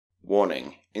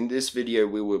Warning, in this video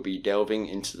we will be delving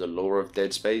into the lore of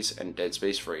Dead Space and Dead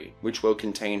Space 3, which will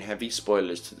contain heavy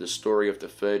spoilers to the story of the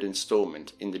third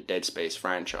installment in the Dead Space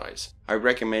franchise. I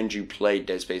recommend you play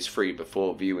Dead Space 3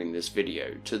 before viewing this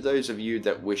video. To those of you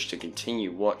that wish to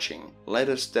continue watching, let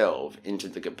us delve into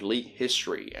the complete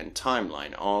history and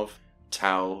timeline of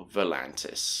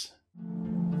Volantis.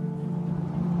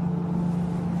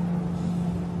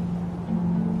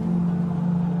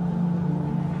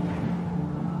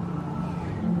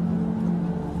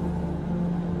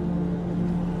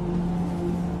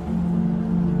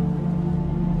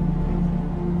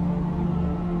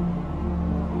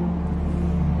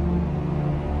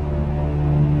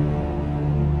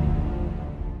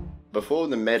 Before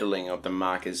the meddling of the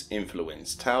Marker's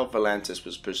influence, Volantis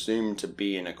was presumed to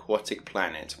be an aquatic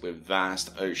planet with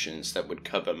vast oceans that would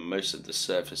cover most of the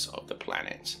surface of the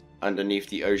planet. Underneath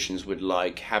the oceans would lie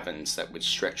caverns that would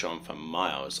stretch on for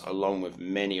miles, along with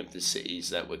many of the cities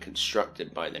that were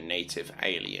constructed by the native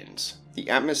aliens. The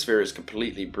atmosphere is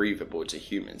completely breathable to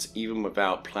humans, even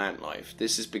without plant life.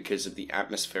 This is because of the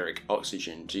atmospheric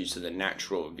oxygen due to the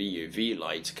natural VUV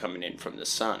light coming in from the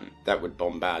sun that would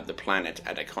bombard the planet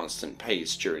at a constant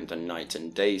pace during the night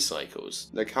and day cycles.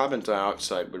 The carbon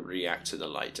dioxide would react to the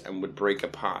light and would break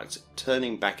apart,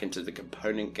 turning back into the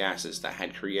component gases that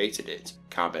had created it,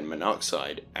 carbon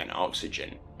monoxide and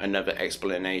oxygen. Another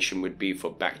explanation would be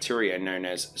for bacteria known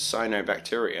as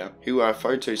cyanobacteria, who are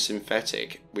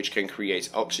photosynthetic, which can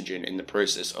create oxygen in the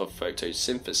process of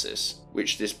photosynthesis,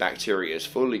 which this bacteria is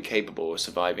fully capable of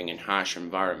surviving in harsh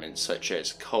environments such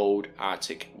as cold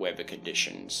Arctic weather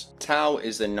conditions. Tau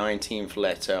is the 19th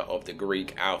letter of the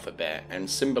Greek alphabet and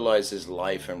symbolizes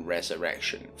life and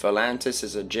resurrection. Volantis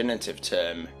is a genitive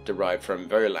term derived from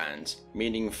volans,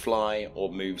 meaning fly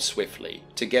or move swiftly.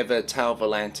 Together,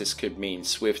 Volantis could mean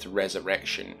swift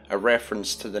resurrection, a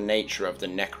reference to the nature of the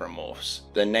necromorphs.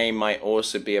 The name might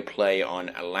also be a play on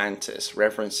Atlantis,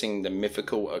 referencing the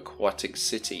mythical aquatic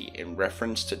city in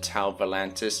reference to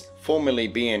Volantis formerly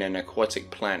being an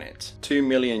aquatic planet. 2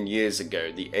 million years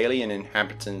ago, the alien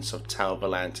inhabitants of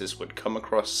Volantis would come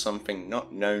across something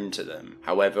not known to them.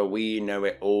 However, we know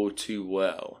it all too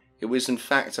well. It was in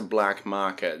fact a black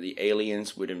marker. The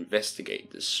aliens would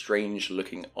investigate this strange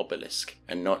looking obelisk,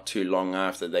 and not too long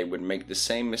after they would make the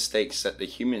same mistakes that the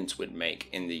humans would make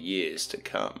in the years to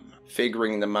come.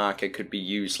 Figuring the marker could be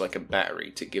used like a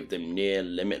battery to give them near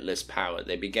limitless power,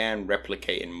 they began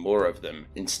replicating more of them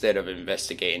instead of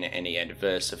investigating any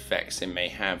adverse effects it may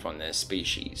have on their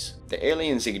species. The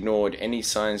aliens ignored any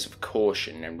signs of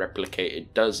caution and replicated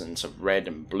dozens of red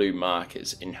and blue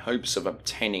markers in hopes of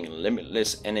obtaining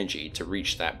limitless energy to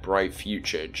reach that bright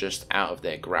future just out of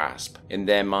their grasp. In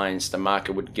their minds, the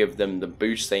marker would give them the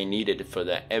boost they needed for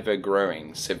their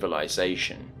ever-growing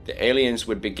civilization. The aliens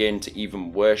would begin to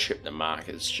even worship the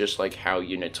markers, just like how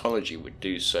unitology would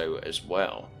do so as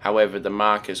well. However, the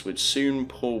markers would soon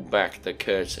pull back the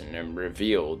curtain and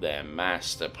reveal their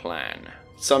master plan.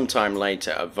 Sometime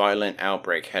later, a violent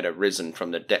outbreak had arisen from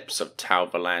the depths of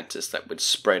Volantis that would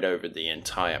spread over the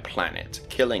entire planet,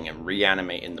 killing and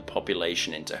reanimating the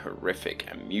population into horrific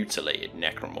and mutilated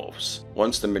necromorphs.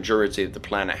 Once the majority of the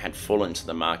planet had fallen to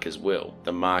the markers' will,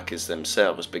 the markers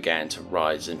themselves began to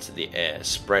rise into the air,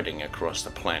 spreading across the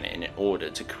planet in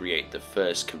order to create the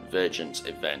first convergence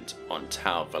event on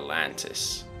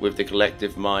Volantis. With the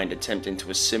collective mind attempting to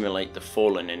assimilate the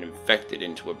fallen and infected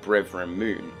into a brethren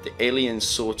moon, the aliens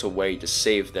sought a way to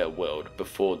save their world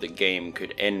before the game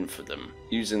could end for them.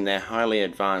 Using their highly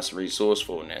advanced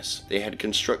resourcefulness, they had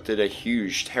constructed a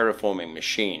huge terraforming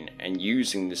machine, and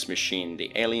using this machine,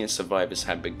 the alien survivors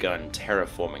had begun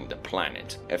terraforming the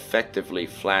planet, effectively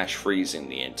flash freezing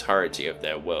the entirety of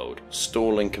their world,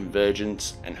 stalling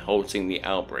convergence and halting the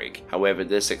outbreak. However,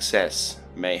 their success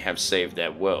may have saved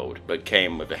their world, but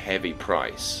came with a heavy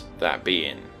price, that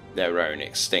being their own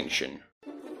extinction.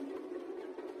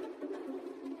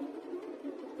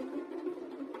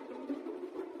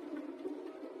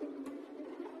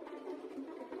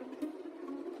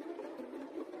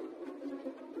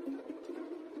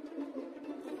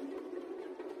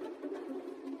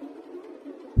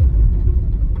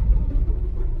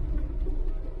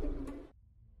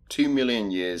 Two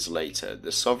million years later,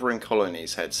 the sovereign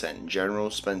colonies had sent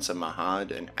General Spencer Mahard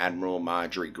and Admiral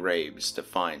Marjorie Graves to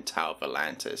find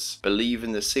Volantis,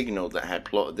 believing the signal that had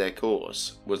plotted their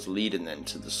course was leading them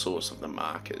to the source of the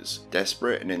markers.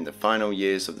 Desperate and in the final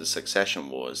years of the Succession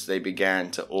Wars, they began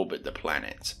to orbit the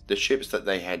planet. The ships that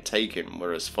they had taken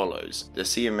were as follows: the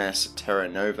CMS Terra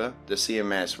Nova, the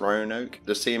CMS Roanoke,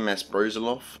 the CMS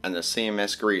Brozoloff, and the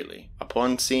CMS Greeley.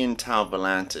 Upon seeing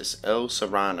Volantis, Earl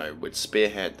Serrano would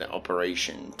spearhead the operation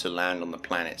operation to land on the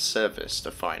planet's surface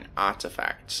to find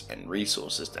artifacts and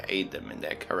resources to aid them in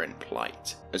their current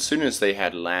plight. As soon as they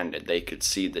had landed, they could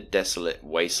see the desolate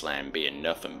wasteland being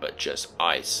nothing but just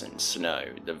ice and snow,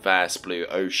 the vast blue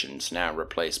oceans now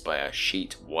replaced by a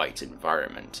sheet white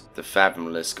environment. The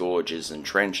fathomless gorges and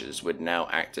trenches would now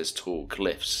act as tall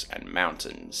cliffs and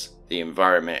mountains. The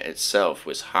environment itself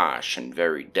was harsh and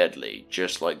very deadly,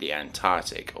 just like the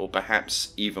Antarctic, or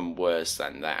perhaps even worse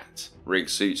than that. Rig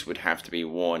suits would have to be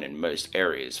worn in most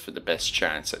areas for the best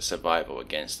chance at survival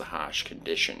against the harsh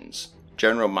conditions.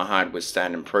 General Mahad would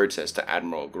stand in protest to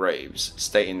Admiral Graves,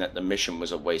 stating that the mission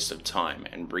was a waste of time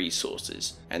and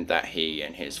resources, and that he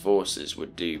and his forces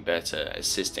would do better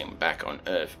assisting back on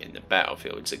Earth in the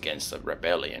battlefields against the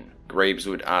rebellion. Graves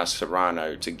would ask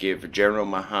Serrano to give General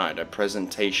Mahad a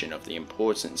presentation of the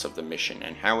importance of the mission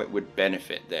and how it would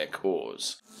benefit their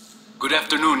cause. Good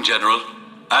afternoon, General.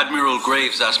 Admiral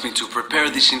Graves asked me to prepare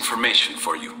this information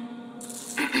for you.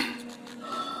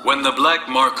 When the black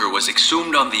marker was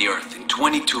exhumed on the Earth in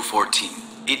 2214,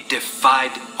 it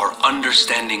defied our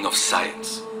understanding of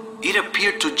science. It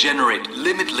appeared to generate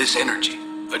limitless energy,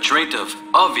 a trait of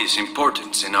obvious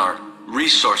importance in our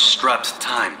resource-strapped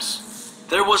times.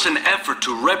 There was an effort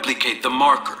to replicate the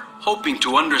marker, hoping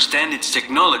to understand its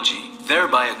technology,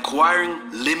 thereby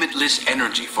acquiring limitless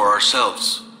energy for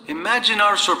ourselves. Imagine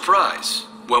our surprise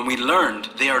when we learned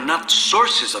they are not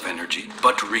sources of energy,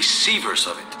 but receivers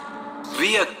of it,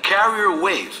 via carrier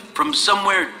wave from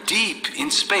somewhere deep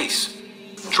in space.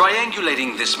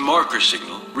 Triangulating this marker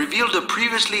signal revealed a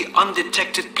previously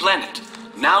undetected planet,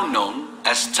 now known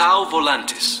as Tau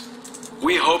Volantis.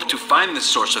 We hope to find the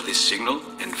source of this signal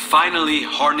and finally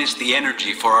harness the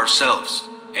energy for ourselves.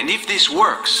 And if this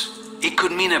works, it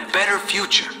could mean a better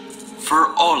future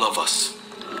for all of us.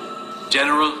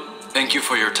 General, thank you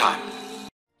for your time.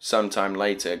 Sometime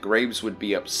later, Graves would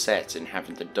be upset in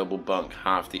having to double bunk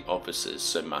half the officers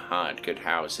so Mahad could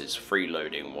house his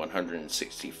freeloading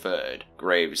 163rd.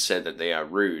 Graves said that they are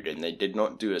rude and they did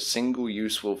not do a single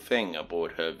useful thing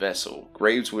aboard her vessel.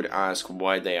 Graves would ask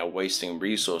why they are wasting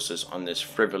resources on this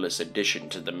frivolous addition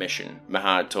to the mission.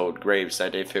 Mahad told Graves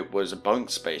that if it was a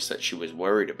bunk space that she was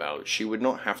worried about, she would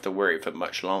not have to worry for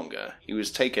much longer. He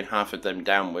was taking half of them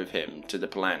down with him to the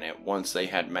planet once they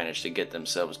had managed to get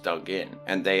themselves dug in,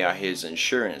 and they are his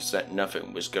assurance that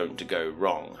nothing was going to go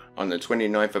wrong. On the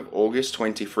 29th of August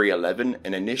 2311,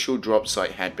 an initial drop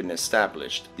site had been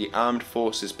established. The armed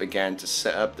forces began to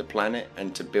set up the planet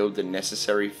and to build the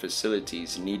necessary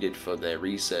facilities needed for their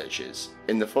researches.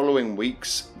 In the following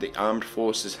weeks, the armed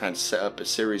forces had set up a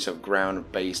series of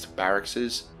ground-based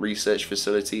barracks, research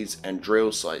facilities, and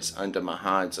drill sites under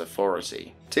Mahad's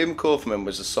authority. Tim Kaufman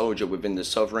was a soldier within the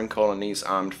Sovereign Colonies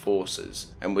Armed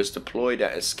Forces and was deployed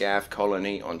at a scav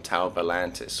colony on Tau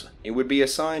Volantis. He would be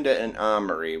assigned at an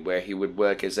armory where he would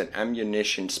work as an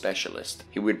ammunition specialist.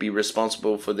 He would be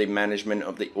responsible for the management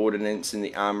of the ordnance in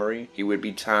the armory. He would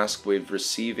be tasked with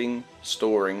receiving,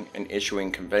 storing, and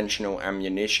issuing conventional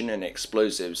ammunition and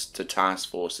explosives to task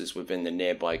forces within the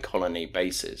nearby colony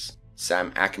bases.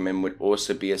 Sam Ackerman would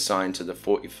also be assigned to the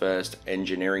 41st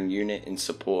Engineering Unit in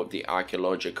support of the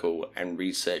archaeological and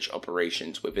research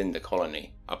operations within the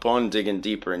colony. Upon digging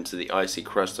deeper into the icy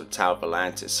crust of Tau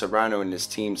Volantis, Serrano and his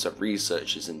teams of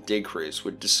researchers and dig crews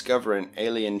would discover an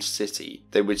alien city.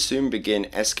 They would soon begin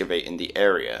excavating the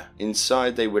area.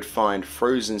 Inside they would find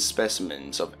frozen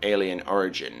specimens of alien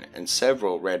origin and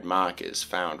several red markers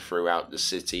found throughout the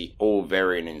city, all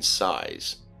varying in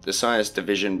size. The science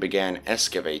division began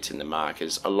excavating the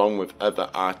markers along with other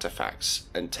artifacts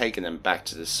and taking them back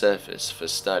to the surface for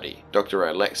study. Dr.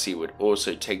 Alexei would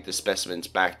also take the specimens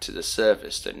back to the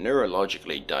surface to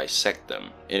neurologically dissect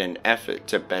them in an effort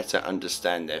to better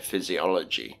understand their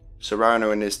physiology. Serrano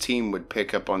and his team would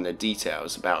pick up on the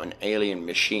details about an alien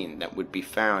machine that would be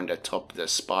found atop the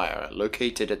spire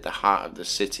located at the heart of the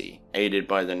city. Aided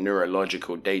by the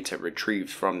neurological data retrieved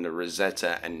from the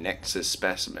Rosetta and Nexus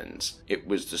specimens, it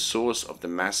was the source of the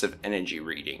massive energy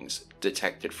readings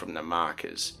detected from the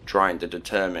markers. Trying to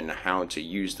determine how to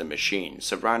use the machine,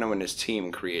 Serrano and his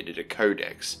team created a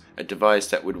codex, a device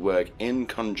that would work in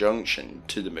conjunction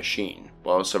to the machine.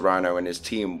 While Serrano and his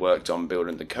team worked on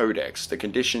building the codex, the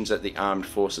conditions at the armed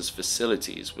forces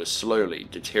facilities were slowly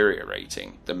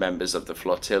deteriorating. The members of the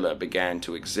flotilla began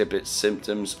to exhibit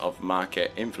symptoms of marker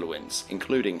influence,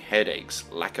 including headaches,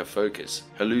 lack of focus,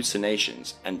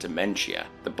 hallucinations, and dementia.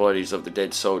 The bodies of the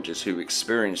dead soldiers who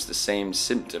experienced the same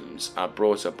symptoms are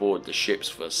brought aboard the ships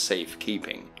for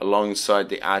safekeeping, alongside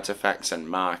the artifacts and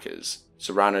markers.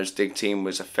 Serrano's dig team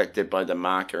was affected by the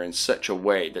marker in such a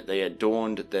way that they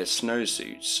adorned their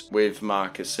snowsuits with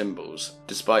marker symbols.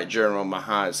 Despite General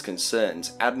Mahard's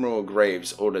concerns, Admiral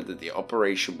Graves ordered that the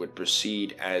operation would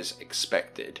proceed as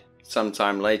expected.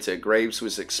 Sometime later, Graves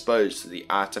was exposed to the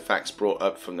artifacts brought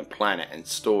up from the planet and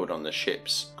stored on the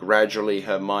ships. Gradually,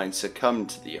 her mind succumbed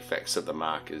to the effects of the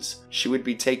markers. She would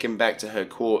be taken back to her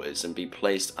quarters and be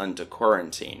placed under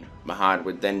quarantine. Mahard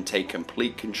would then take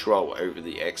complete control over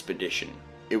the expedition.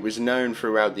 It was known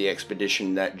throughout the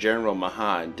expedition that General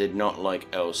Mahard did not like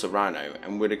El Serrano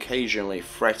and would occasionally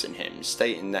threaten him,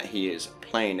 stating that he is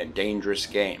playing a dangerous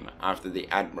game after the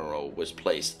Admiral was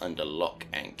placed under lock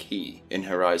and key. In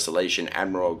her isolation,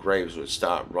 Admiral Graves would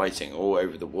start writing all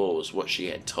over the walls what she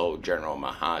had told General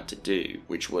Mahard to do,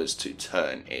 which was to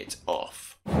turn it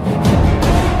off.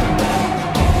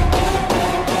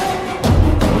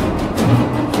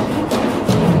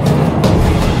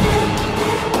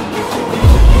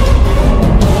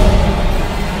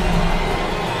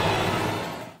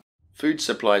 Food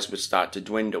supplies would start to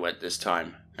dwindle at this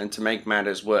time, and to make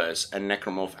matters worse, a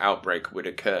necromorph outbreak would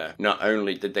occur. Not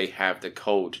only did they have the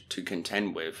cold to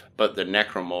contend with, but the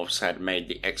necromorphs had made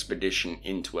the expedition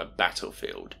into a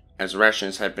battlefield. As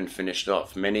rations had been finished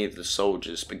off, many of the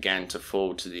soldiers began to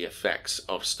fall to the effects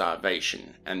of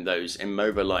starvation, and those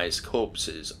immobilized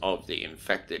corpses of the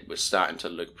infected were starting to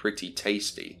look pretty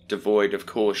tasty. Devoid of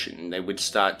caution, they would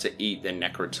start to eat the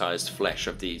necrotized flesh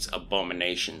of these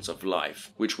abominations of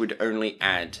life, which would only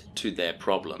add to their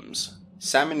problems.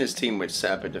 Sam and his team would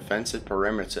set up a defensive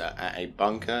perimeter at a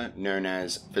bunker known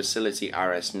as Facility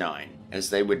RS-9,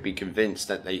 as they would be convinced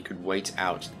that they could wait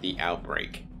out the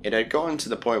outbreak. It had gotten to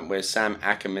the point where Sam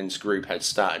Ackerman's group had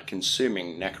started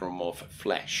consuming necromorph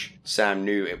flesh. Sam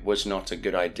knew it was not a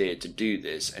good idea to do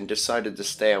this and decided to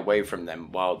stay away from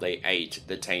them while they ate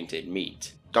the tainted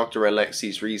meat. Dr.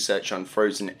 Alexi's research on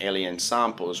frozen alien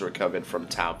samples recovered from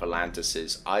Tau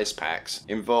Volantis' ice packs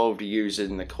involved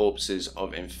using the corpses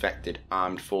of infected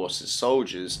armed forces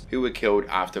soldiers who were killed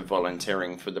after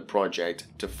volunteering for the project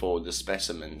to thaw the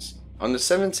specimens. On the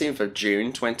 17th of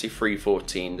June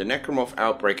 2314, the necromorph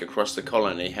outbreak across the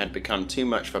colony had become too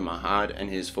much for Mahard and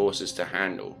his forces to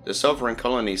handle. The Sovereign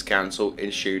Colonies Council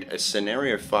issued a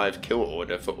Scenario 5 kill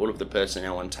order for all of the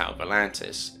personnel on Tau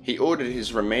Volantis. He ordered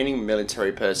his remaining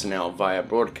military personnel via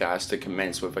broadcast to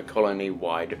commence with a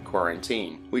colony-wide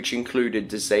quarantine, which included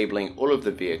disabling all of the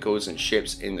vehicles and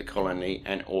ships in the colony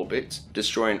and orbit,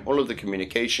 destroying all of the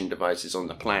communication devices on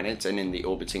the planet and in the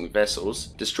orbiting vessels,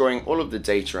 destroying all of the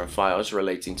data and files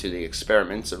relating to the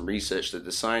experiments and research that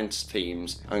the science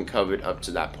teams uncovered up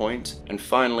to that point, and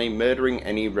finally murdering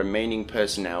any remaining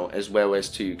personnel as well as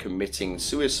to committing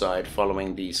suicide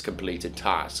following these completed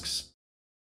tasks.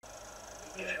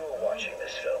 If you are watching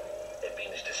this film, it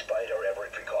means despite our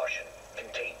every precaution,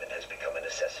 containment has become a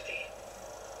necessity.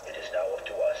 It is now up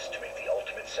to us to make the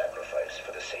ultimate sacrifice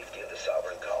for the safety of the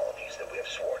sovereign colonies that we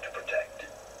have sworn to protect.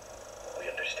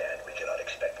 We understand we cannot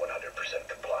expect 100%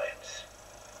 compliance.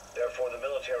 Therefore, the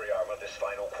military arm of this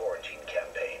final quarantine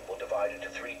campaign will divide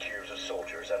into 3 tiers of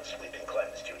soldiers on sweep and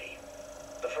cleanse duty.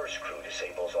 The first crew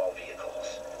disables all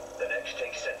vehicles. The next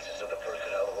takes census of the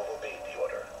personnel who have obeyed the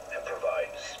order and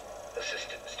provides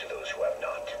assistance to those who have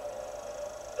not.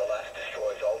 The last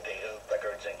destroys all data,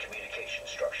 records, and communication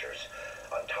structures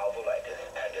on Tau Volantis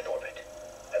and in orbit.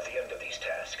 At the end of these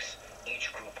tasks,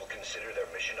 each group will consider their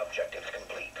mission objectives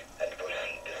complete and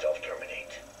proceed to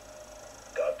self-terminate.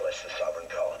 God bless the sovereign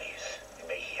colonies, and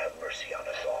may he have mercy on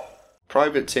us all.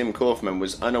 Private Tim Kaufman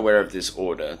was unaware of this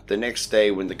order. The next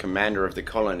day, when the commander of the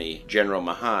colony, General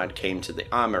Mahard, came to the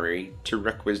armory to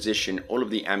requisition all of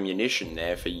the ammunition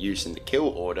there for use in the kill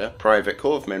order, Private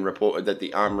Kaufman reported that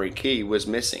the armory key was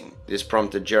missing. This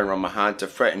prompted General Mahard to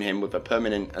threaten him with a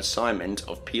permanent assignment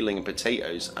of peeling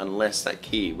potatoes unless that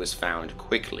key was found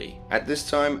quickly. At this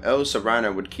time, El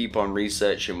Serrano would keep on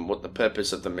researching what the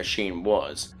purpose of the machine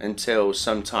was, until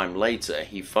sometime later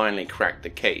he finally cracked the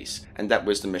case, and that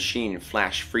was the machine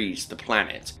flash freeze the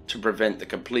planet to prevent the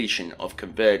completion of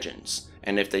convergence,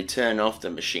 and if they turn off the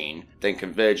machine, then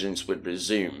convergence would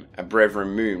resume. A brethren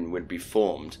moon would be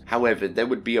formed. However, there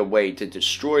would be a way to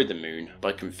destroy the moon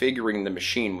by configuring the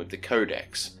machine with the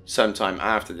codex. Sometime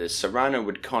after this, Serrano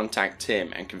would contact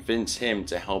Tim and convince him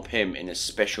to help him in a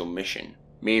special mission.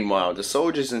 Meanwhile, the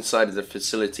soldiers inside of the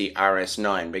facility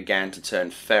RS-9 began to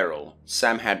turn feral.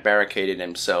 Sam had barricaded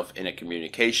himself in a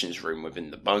communications room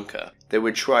within the bunker. They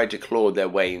would try to claw their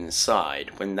way inside.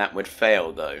 When that would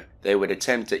fail though, they would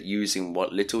attempt at using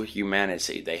what little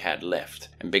humanity they had left,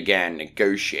 and began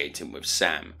negotiating with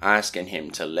Sam, asking him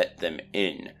to let them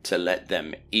in, to let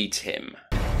them eat him.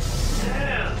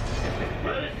 Sam!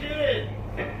 Let us in!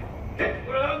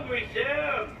 We're hungry,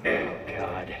 Sam! Oh,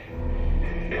 God.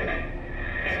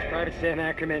 Private Sam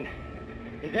Ackerman.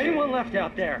 Is anyone left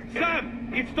out there?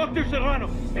 Sam! It's Dr. Serrano.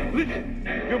 Listen,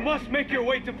 you must make your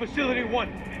way to Facility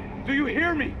 1. Do you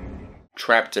hear me?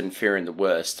 Trapped and fearing the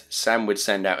worst, Sam would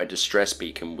send out a distress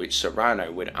beacon which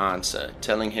Serrano would answer,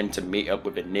 telling him to meet up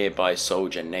with a nearby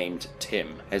soldier named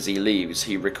Tim. As he leaves,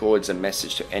 he records a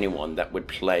message to anyone that would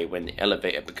play when the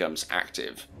elevator becomes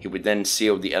active. He would then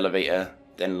seal the elevator,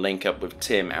 then link up with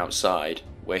Tim outside,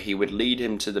 where he would lead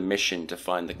him to the mission to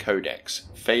find the codex,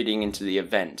 fading into the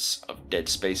events of Dead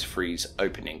Space 3's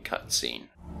opening cutscene.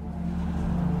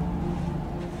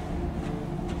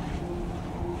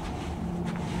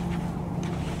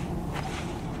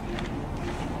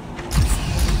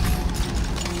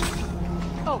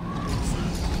 Oh!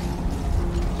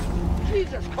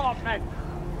 Jesus, Kaufman!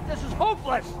 This is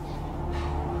hopeless!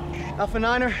 Alpha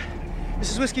Niner,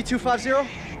 this is Whiskey 250.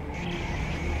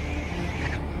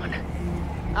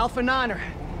 Alpha Niner,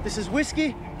 this is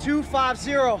Whiskey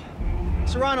 250.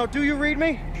 Serrano, do you read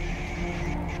me?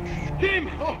 Tim!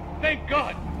 Oh, thank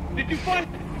God! Did you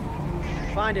find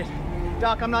it? Find it.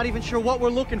 Doc, I'm not even sure what we're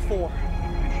looking for.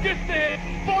 Just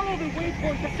follow the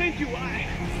waypoint I sent you.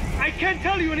 I can't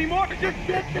tell you anymore. Just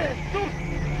get there.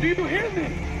 Do you hear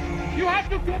me? You have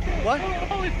to get there. What?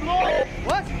 Oh, it's lost.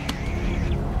 What?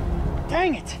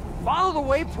 Dang it! Follow the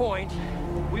waypoint.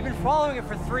 We've been following it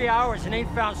for 3 hours and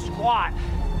ain't found squat.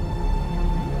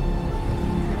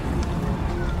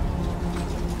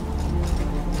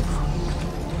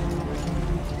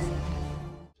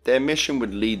 Their mission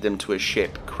would lead them to a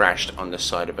ship crashed on the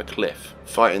side of a cliff.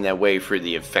 Fighting their way through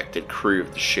the infected crew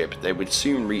of the ship, they would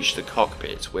soon reach the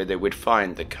cockpit where they would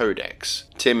find the codex.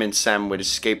 Tim and Sam would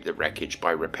escape the wreckage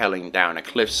by rappelling down a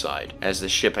cliffside. As the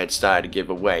ship had started to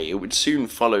give away, it would soon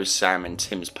follow Sam and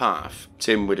Tim's path.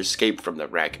 Tim would escape from the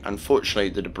wreck. Unfortunately,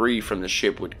 the debris from the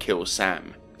ship would kill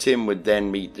Sam. Tim would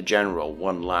then meet the General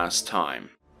one last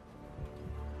time.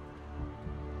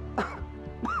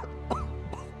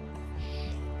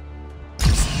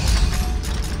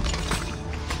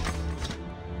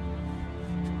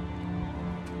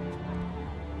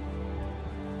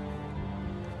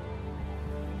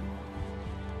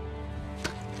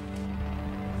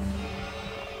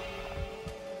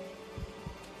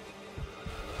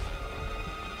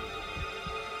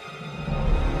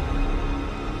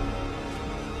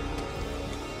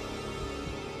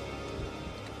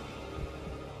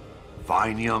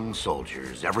 Fine young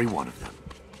soldiers, every one of them.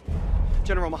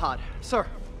 General Mahad, sir.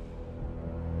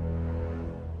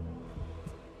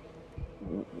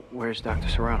 Where's Dr.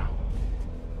 Serrano?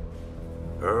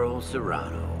 Earl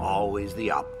Serrano, always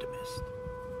the optimist.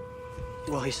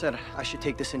 Well, he said I should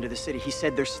take this into the city. He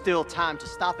said there's still time to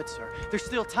stop it, sir. There's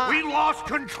still time. We lost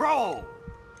control!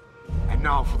 And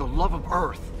now, for the love of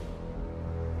Earth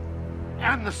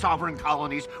and the sovereign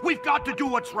colonies, we've got to do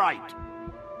what's right.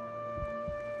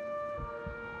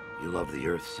 You love the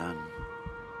Earth, son?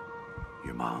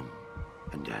 Your mom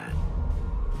and dad?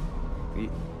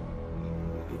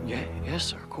 Yeah, yes,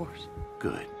 sir, of course.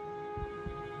 Good.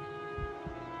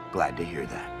 Glad to hear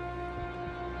that.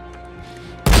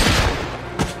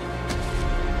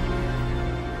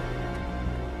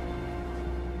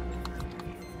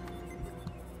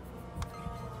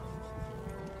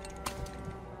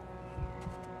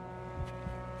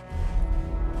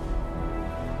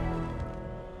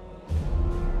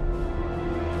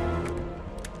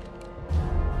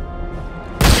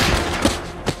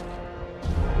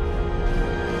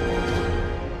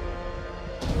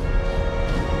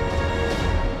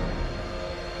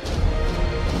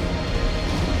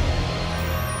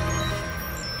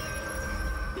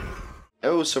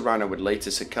 Earl Serrano would later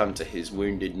succumb to his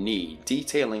wounded knee,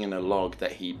 detailing in a log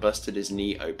that he busted his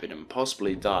knee open and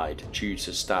possibly died due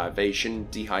to starvation,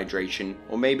 dehydration,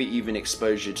 or maybe even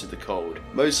exposure to the cold.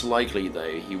 Most likely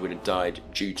though, he would have died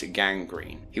due to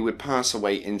gangrene. He would pass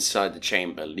away inside the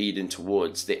chamber leading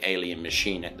towards the alien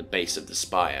machine at the base of the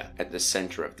spire, at the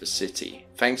center of the city.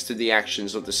 Thanks to the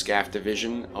actions of the SCAF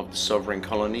division of the sovereign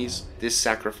colonies, this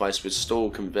sacrifice would stall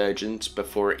convergence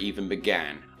before it even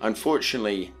began.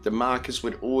 Unfortunately, the markers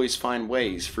would always find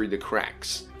ways through the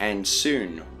cracks, and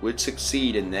soon would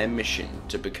succeed in their mission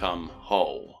to become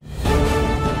whole.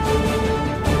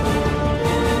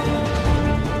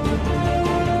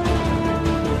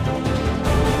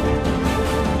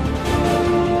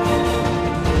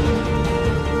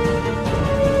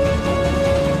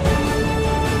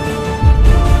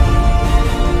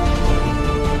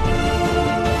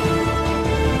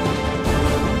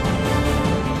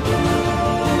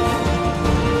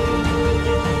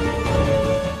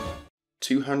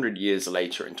 200 years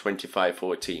later in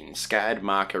 2514, scattered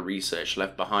marker research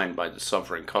left behind by the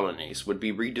sovereign colonies would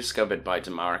be rediscovered by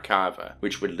Tamara Carver,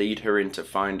 which would lead her into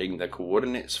finding the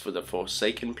coordinates for the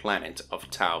forsaken planet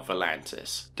of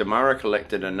Volantis. Tamara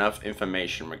collected enough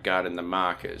information regarding the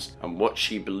markers and what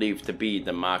she believed to be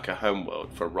the marker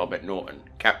homeworld for Robert Norton,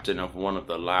 captain of one of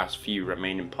the last few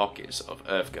remaining pockets of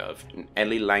EarthGov, and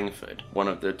Ellie Langford, one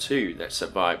of the two that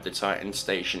survived the Titan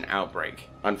Station outbreak.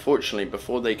 Unfortunately,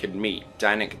 before they could meet,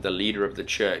 Danik, the leader of the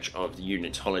Church of the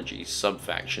Unitology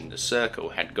sub-faction The Circle,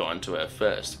 had gone to her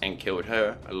first and killed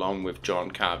her along with John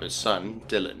Carver's son,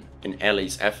 Dylan. In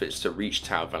Ellie's efforts to reach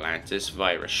Volantis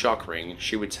via a shock ring,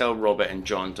 she would tell Robert and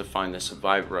John to find the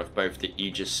survivor of both the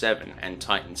Aegis 7 and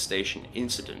Titan Station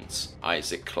incidents,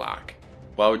 Isaac Clarke.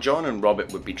 While John and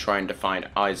Robert would be trying to find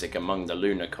Isaac among the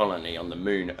lunar colony on the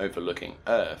moon overlooking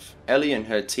Earth, Ellie and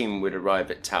her team would arrive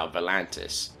at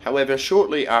Volantis. However,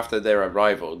 shortly after their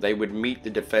arrival, they would meet the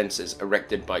defenses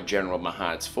erected by General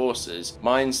Mahard's forces,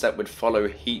 mines that would follow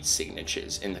heat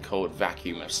signatures in the cold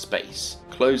vacuum of space.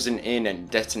 Closing in and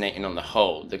detonating on the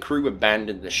hull, the crew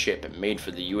abandoned the ship and made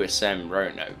for the USM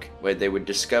Roanoke, where they would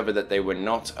discover that they were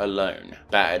not alone.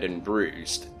 Battered and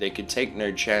bruised, they could take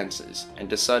no chances, and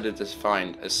decided to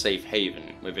find a safe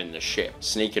haven within the ship,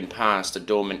 sneaking past the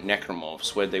dormant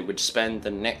necromorphs where they would spend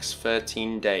the next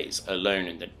 13 days alone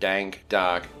in the dank,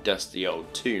 dark, dusty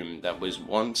old tomb that was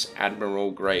once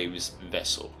Admiral Graves'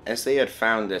 vessel. As they had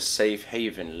found their safe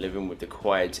haven living with the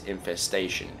quiet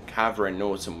infestation, Carver and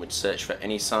Norton would search for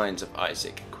any signs of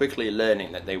Isaac, quickly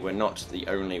learning that they were not the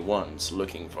only ones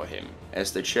looking for him,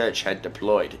 as the Church had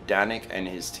deployed Danik and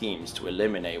his teams to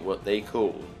eliminate what they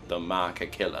call the Marker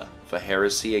Killer, for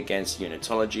heresy against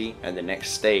Unitology and the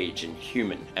next stage in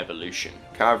human evolution.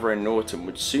 Carver and Norton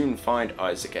would soon find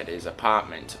Isaac at his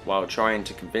apartment. While trying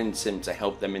to convince him to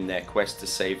help them in their quest to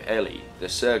save Ellie, the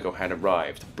Circle had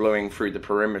arrived, blowing through the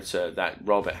perimeter that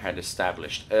Robert had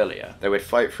established earlier. They would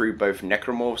fight through both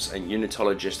necromorphs and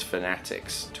Unitologist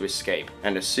fanatics to escape,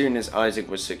 and as soon as Isaac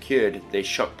was secured, they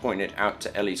shock pointed out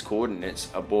to Ellie's coordinates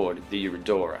aboard the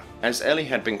Eudora. As Ellie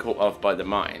had been caught off by the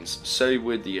mines, so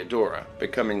would the Eudora,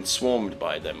 becoming swarmed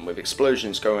by them with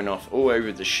explosions going off all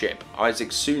over the ship.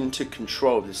 Isaac soon took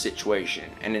control of the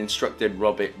situation and instructed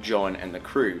Robert, John and the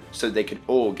crew so they could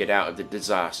all get out of the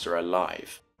disaster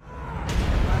alive. Isaac!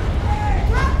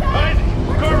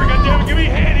 Carver, goddammit, give me a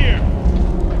hand here!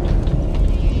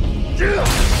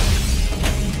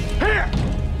 Here!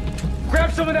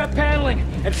 Grab some of that paneling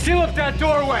and seal up that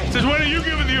doorway! Since when are you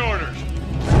giving the orders?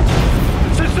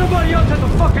 Since somebody else has a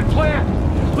fucking plan!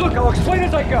 Look, I'll explain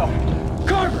as I go.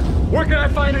 Carver, where can I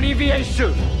find an EVA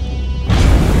suit?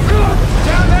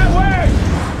 Down that way!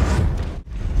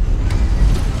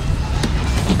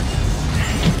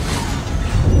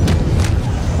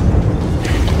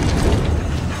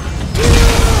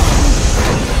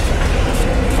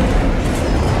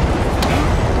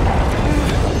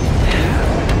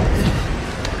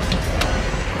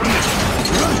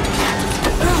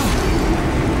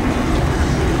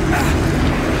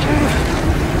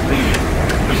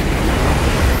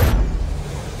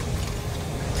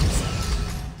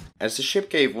 As the ship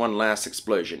gave one last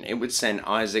explosion, it would send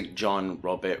Isaac, John,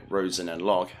 Robert, Rosen and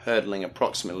Locke hurtling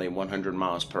approximately 100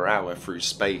 miles per hour through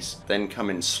space, then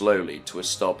coming slowly to a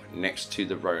stop next to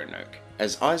the Roanoke.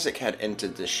 As Isaac had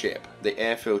entered the ship, the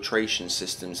air filtration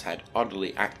systems had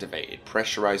oddly activated,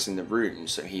 pressurizing the room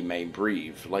so he may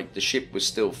breathe, like the ship was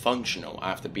still functional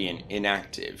after being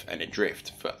inactive and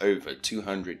adrift for over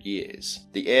 200 years.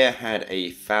 The air had a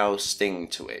foul sting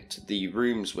to it, the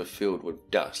rooms were filled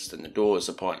with dust, and the doors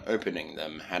upon opening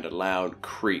them had a loud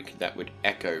creak that would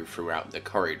echo throughout the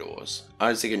corridors.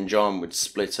 Isaac and John would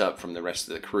split up from the rest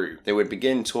of the crew. They would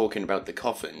begin talking about the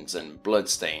coffins and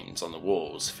bloodstains on the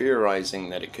walls, theorizing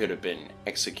that it could have been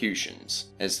executions,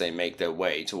 as they make their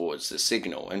way towards the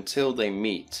signal until they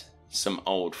meet some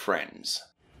old friends.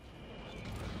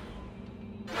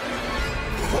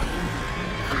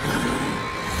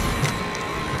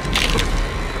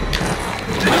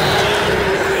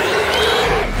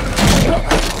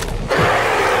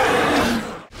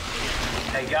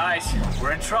 Hey guys,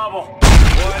 we're in trouble.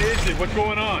 What is it? What's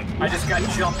going on? I just got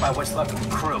jumped by what's left of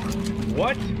the crew.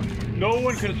 What? No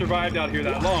one could have survived out here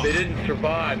that long. They didn't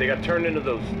survive. They got turned into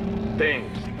those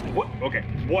things. What? Okay,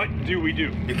 what do we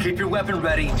do? You keep your weapon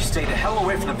ready and you stay the hell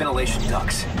away from the ventilation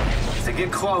ducts. If they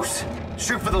get close,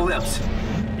 shoot for the lips.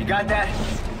 You got that?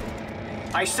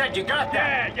 I said you got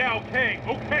that! Yeah, okay.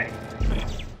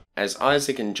 As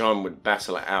Isaac and John would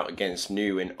battle it out against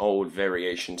new and old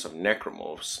variations of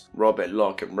necromorphs, Robert,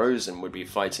 Locke and Rosen would be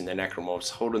fighting the necromorphs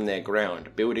holding their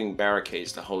ground, building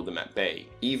barricades to hold them at bay,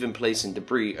 even placing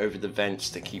debris over the vents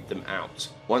to keep them out.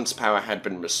 Once power had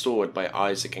been restored by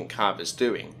Isaac and Carver's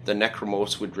doing, the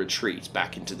necromorphs would retreat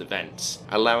back into the vents,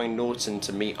 allowing Norton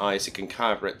to meet Isaac and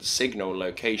Carver at the signal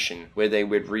location where they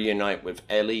would reunite with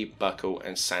Ellie, Buckle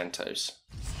and Santos.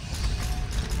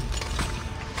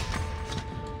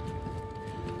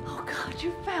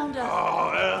 You found us.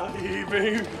 Oh, Ellie,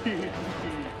 baby.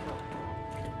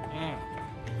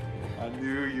 I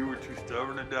knew you were too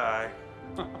stubborn to die.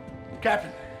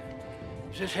 Captain,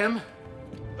 is this him?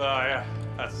 Yeah,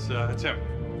 that's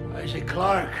him. Isaac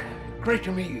Clarke, great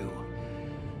to meet you.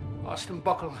 Austin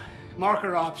Buckle,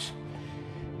 Marker Ops.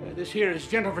 This here is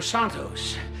Jennifer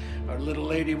Santos, our little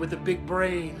lady with the big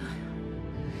brain.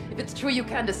 If it's true you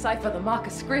can decipher the marker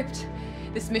script,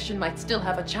 this mission might still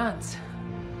have a chance.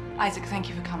 Isaac, thank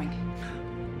you for coming.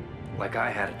 Like I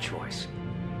had a choice.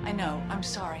 I know, I'm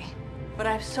sorry. But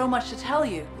I have so much to tell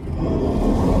you.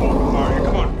 All right,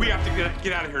 come on. We have to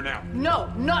get out of here now.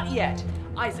 No, not yet.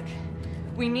 Isaac,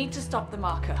 we need to stop the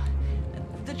marker.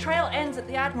 The trail ends at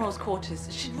the Admiral's quarters.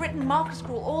 She'd written marker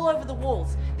scroll all over the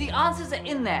walls. The answers are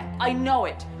in there. I know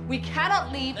it. We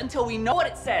cannot leave until we know what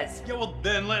it says. Yeah, well,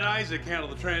 then let Isaac handle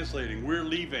the translating. We're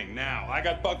leaving now. I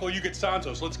got Buckle, you get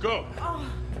Santos. Let's go.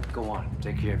 Oh. Go on,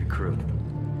 take care of your crew.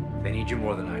 They need you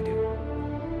more than I do.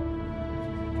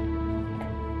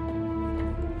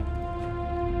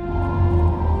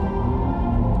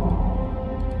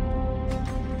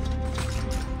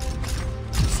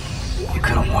 You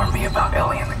could have warned me about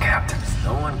Ellie and the captain.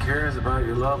 No one cares about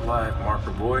your love life,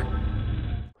 Marker Boy.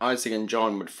 Isaac and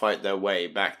John would fight their way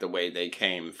back the way they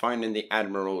came, finding the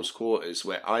Admiral's quarters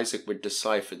where Isaac would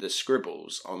decipher the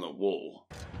scribbles on the wall.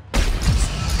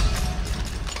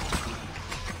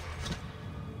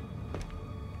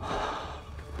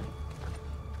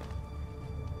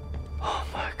 Oh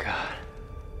my God.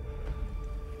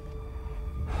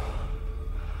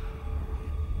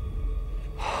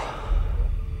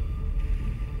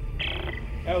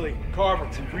 Ellie, Carver,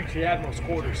 we've reached the Admiral's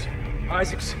quarters.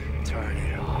 Isaac's. Turn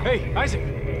it off. Hey, Isaac!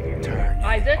 Turn it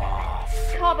Isaac? off.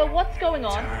 Carver, what's going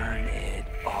on? Turn it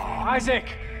off. Isaac!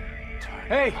 Turn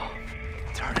Hey! it off.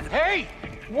 Turn it off. Hey!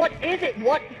 What is it?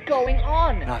 What's going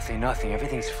on? Nothing.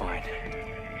 Everything's fine.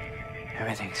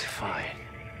 Everything's fine.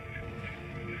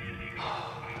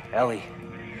 Ellie,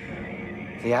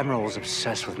 the Admiral was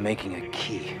obsessed with making a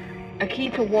key. A key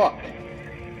to what?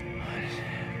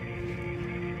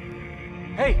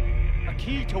 Hey! A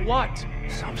key to what?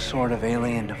 Some sort of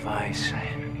alien device.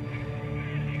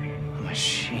 A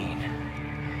machine.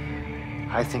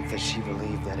 I think that she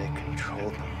believed that it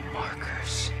controlled the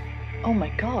markers. Oh my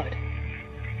God.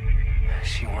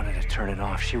 She wanted to turn it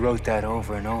off. She wrote that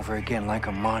over and over again like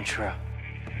a mantra.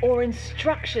 Or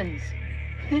instructions.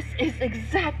 This is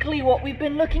exactly what we've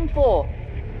been looking for.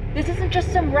 This isn't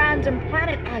just some random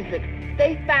planet, Isaac.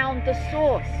 They found the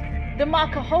source. The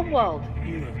marker homeworld.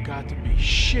 You have got to be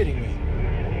shitting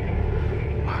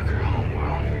me. Marker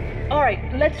homeworld. All right,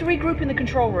 let's regroup in the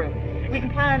control room. We can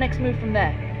plan our next move from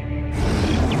there.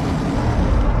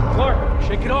 Clarke,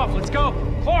 shake it off. Let's go.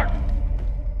 Clarke!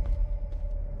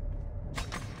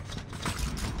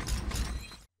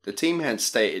 The team had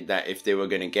stated that if they were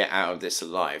going to get out of this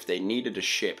alive, they needed a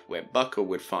ship where Buckle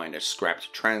would find a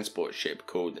scrapped transport ship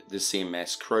called the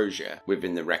CMS Crozier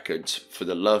within the records for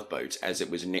the Love Boat, as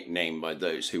it was nicknamed by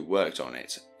those who worked on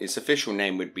it. Its official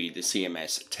name would be the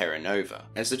CMS Terra Nova.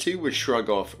 As the two would shrug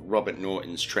off Robert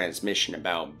Norton's transmission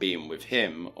about being with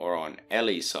him or on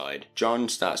Ellie's side, John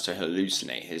starts to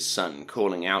hallucinate his son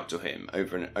calling out to him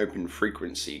over an open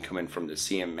frequency coming from the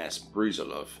CMS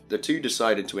Brusilov. The two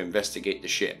decided to investigate the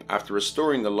ship. After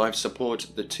restoring the life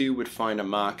support, the two would find a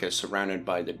marker surrounded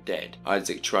by the dead.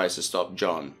 Isaac tries to stop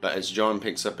John, but as John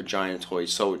picks up a giant toy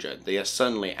soldier, they are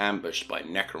suddenly ambushed by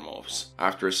necromorphs.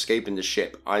 After escaping the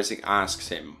ship, Isaac asks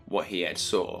him what he had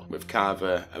saw, with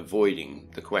Carver avoiding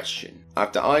the question.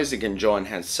 After Isaac and John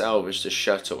had salvaged the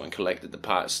shuttle and collected the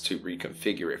parts to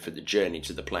reconfigure it for the journey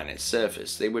to the planet's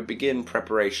surface, they would begin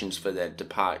preparations for their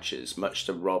departures, much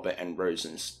to Robert and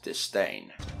Rosen's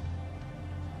disdain.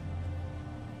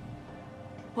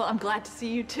 Well, I'm glad to see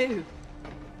you too.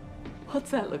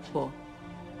 What's that look for?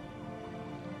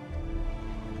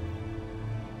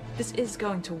 This is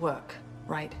going to work,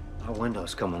 right? Our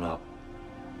window's coming up.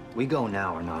 We go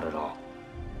now or not at all.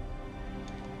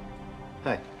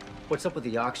 Hey, what's up with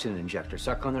the oxygen injector?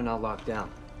 Suck on there, not locked down.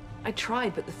 I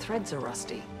tried, but the threads are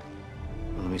rusty.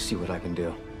 Well, let me see what I can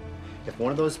do. If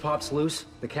one of those pops loose,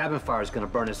 the cabin fire is gonna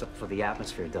burn us up before the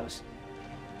atmosphere does.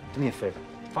 Do me a favor.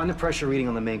 Find the pressure reading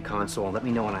on the main console and let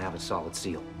me know when I have a solid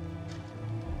seal.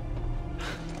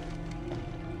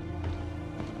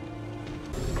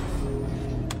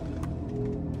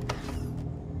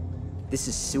 This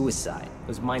is suicide.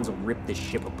 Those mines will rip this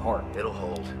ship apart. It'll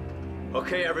hold.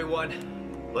 Okay, everyone.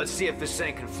 Let's see if this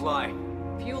thing can fly.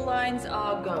 Fuel lines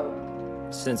are go.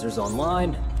 Sensors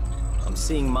online. I'm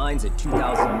seeing mines at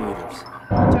 2,000 meters.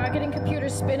 Targeting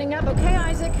computers spinning up. Okay,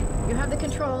 Isaac. You have the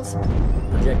controls.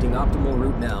 Projecting optimal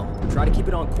route now. Try to keep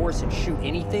it on course and shoot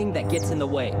anything that gets in the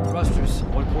way. Thrusters,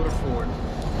 1/4 forward.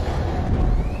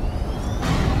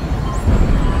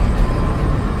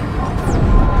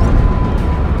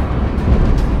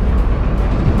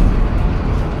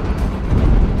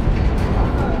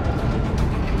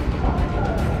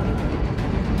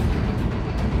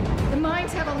 The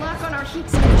mines have a lock on our heat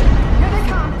signature. Here they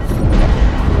come.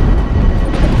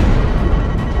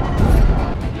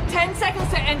 10 seconds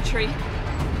to entry.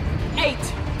 8.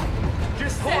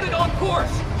 Just hold it on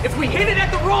course! If we hit it at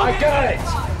the wrong I got it!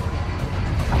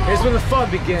 Here's where the fun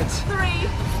begins. 3,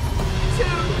 2,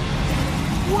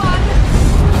 1.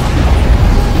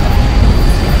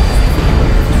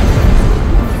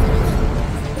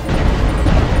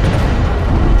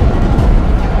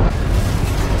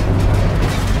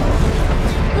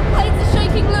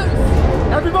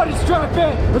 Everybody strap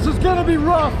in! This is gonna be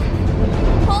rough!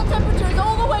 Hull temperature is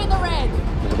all the way in the red.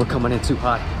 Yeah, we're coming in too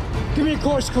hot. Give me a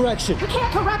course correction. We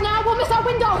can't correct now. We'll miss our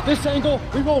window. This angle,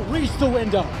 we won't reach the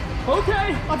window.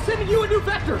 Okay, I'm sending you a new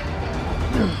vector.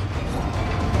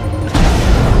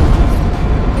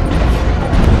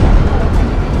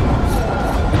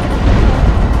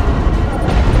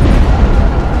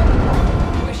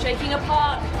 We're shaking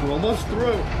apart. We're almost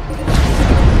through.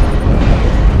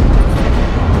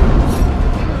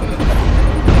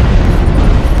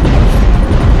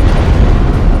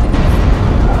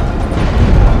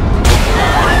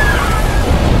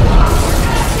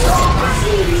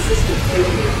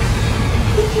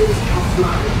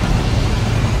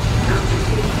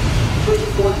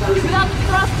 Without the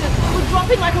thrusters, we're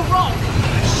dropping like a rock.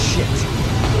 Shit.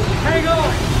 Hang on.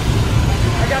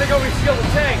 I gotta go refuel the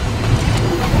tank.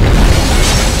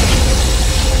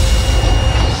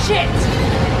 Shit!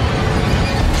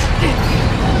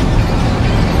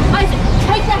 Isaac,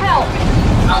 take the helm.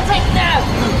 I'll take them.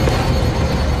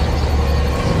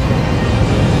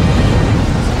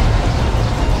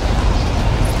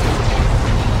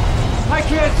 I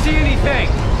can't see anything.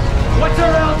 What's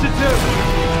our altitude?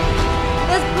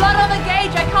 There's blood on the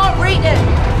gauge. I can't read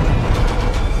it.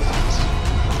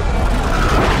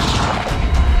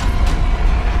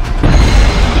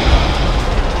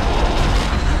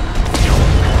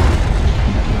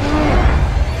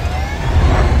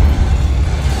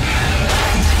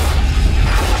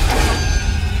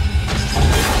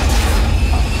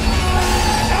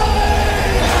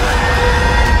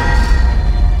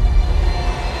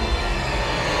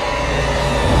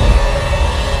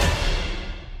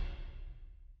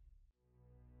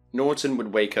 Norton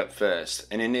would wake up first,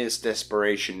 and in his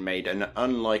desperation made an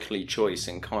unlikely choice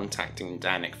in contacting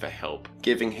Danik for help,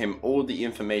 giving him all the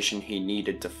information he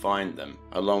needed to find them,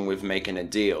 along with making a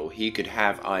deal he could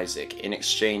have Isaac in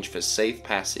exchange for safe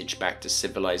passage back to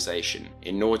civilization.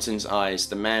 In Norton's eyes,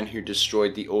 the man who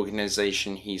destroyed the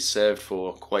organization he served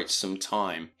for quite some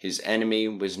time, his enemy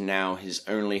was now his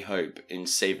only hope in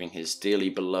saving his dearly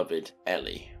beloved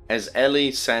Ellie. As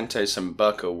Ellie, Santos and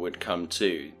Buckle would come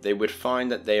to, they would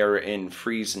find that they are in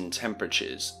freezing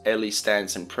temperatures. Ellie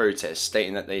stands in protest,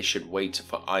 stating that they should wait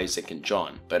for Isaac and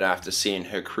John, but after seeing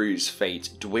her crew's fate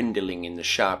dwindling in the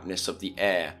sharpness of the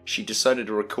air, she decided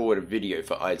to record a video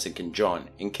for Isaac and John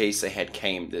in case they had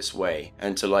came this way,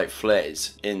 and to light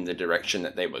flares in the direction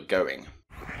that they were going.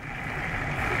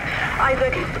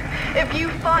 Isaac, if you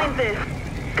find this...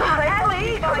 God,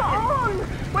 Ellie, come on!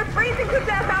 We're freezing to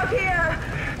death out here!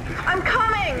 I'm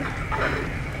coming!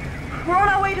 We're on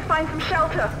our way to find some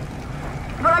shelter.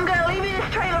 But I'm gonna leave you this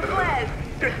trail of flares.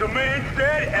 If the man's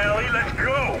dead, Ellie, let's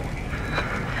go!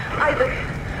 Isaac,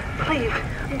 please,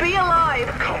 be alive!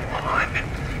 Come on!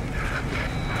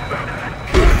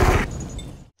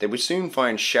 They would soon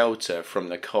find shelter from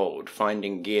the cold,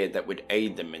 finding gear that would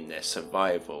aid them in their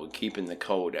survival, keeping the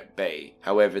cold at bay.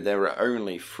 However, there are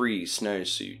only 3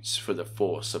 snowsuits for the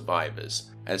 4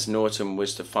 survivors. As Norton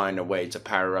was to find a way to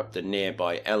power up the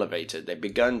nearby elevator, they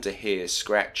began to hear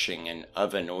scratching and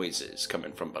other noises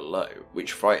coming from below,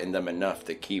 which frightened them enough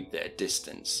to keep their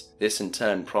distance. This in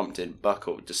turn prompted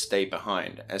Buckle to stay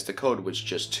behind, as the cold was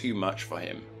just too much for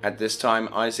him. At this time,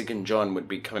 Isaac and John would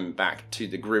be coming back to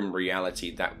the grim reality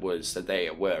that was that they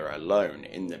were alone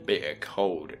in the bitter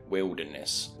cold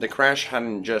wilderness. The crash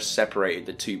hadn't just separated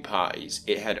the two parties,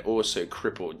 it had also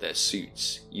crippled their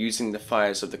suits. Using the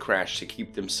fires of the crash to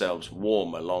keep themselves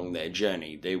warm along their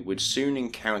journey, they would soon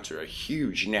encounter a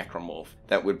huge necromorph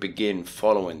that would begin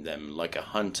following them like a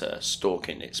hunter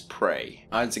stalking its prey.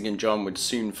 Isaac and John would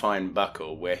soon find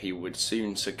Buckle, where he would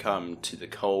soon succumb to the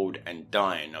cold and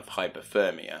dying of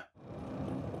hypothermia.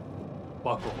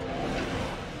 Buckle.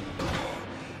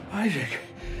 Isaac.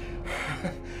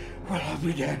 Well, I'll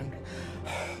be damned.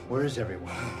 Where is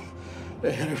everyone?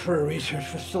 They headed for a research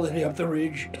facility up the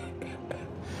ridge.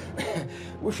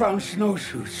 We found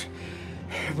snowsuits,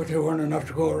 but there weren't enough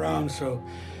to go around, so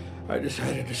I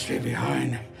decided to stay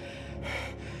behind.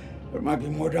 There might be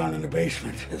more down in the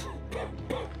basement.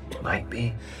 Might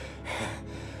be.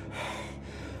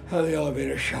 The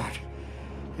elevator shot,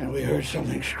 and we heard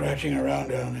something scratching around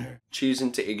down there.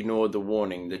 Choosing to ignore the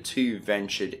warning, the two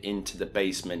ventured into the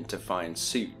basement to find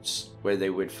suits, where they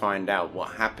would find out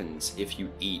what happens if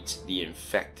you eat the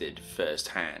infected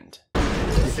firsthand.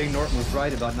 You think Norton was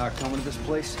right about not coming to this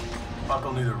place?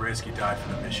 Buckle knew the risk. He died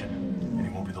for the mission, and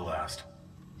he won't be the last.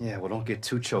 Yeah, well, don't get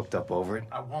too choked up over it.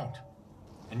 I won't.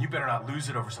 And you better not lose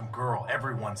it over some girl.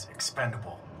 Everyone's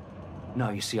expendable. No,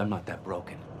 you see, I'm not that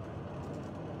broken.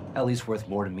 Ellie's worth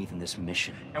more to me than this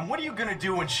mission. And what are you gonna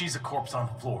do when she's a corpse on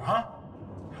the floor, huh?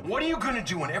 What are you gonna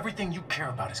do when everything you care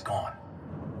about is gone?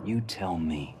 You tell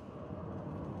me.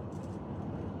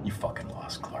 You fucking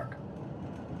lost, Clarke.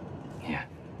 Yeah,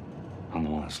 I'm the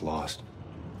one that's lost.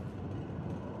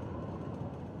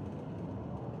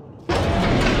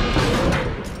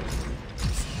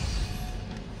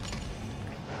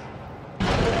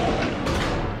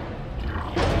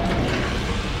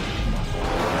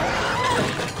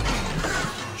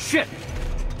 Shit!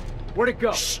 Where'd it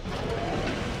go? Shh.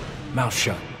 Mouth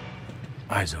shut.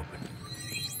 Eyes open.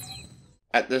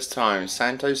 At this time,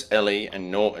 Santos, Ellie,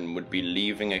 and Norton would be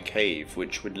leaving a cave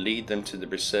which would lead them to the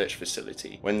research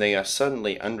facility when they are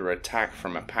suddenly under attack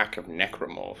from a pack of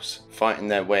necromorphs. Fighting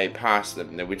their way past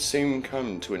them, they would soon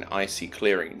come to an icy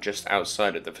clearing just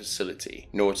outside of the facility.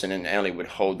 Norton and Ellie would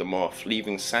hold them off,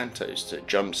 leaving Santos to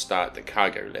jumpstart the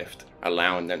cargo lift,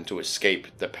 allowing them to escape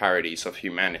the parodies of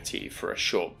humanity for a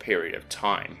short period of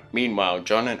time. Meanwhile,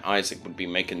 John and Isaac would be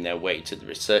making their way to the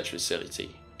research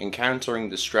facility, encountering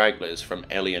the stragglers from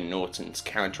Ellie and Norton's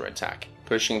counterattack.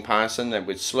 Pushing past them, they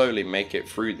would slowly make it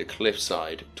through the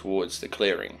cliffside towards the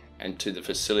clearing and to the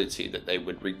facility that they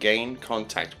would regain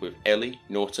contact with Ellie,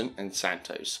 Norton, and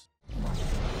Santos.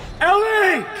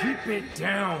 Ellie! Keep it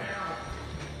down.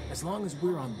 As long as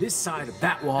we're on this side of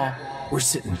that wall, we're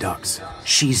sitting ducks.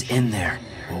 She's in there.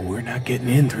 Well, we're not getting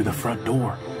in through the front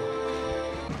door.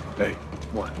 Hey,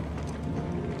 What?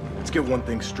 let's get one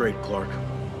thing straight, Clarke.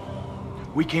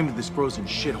 We came to this frozen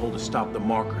shithole to stop the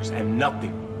markers, and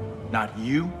nothing, not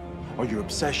you or your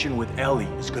obsession with Ellie,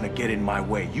 is gonna get in my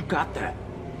way. You got that?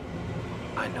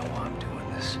 I know why I'm doing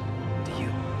this. Do you?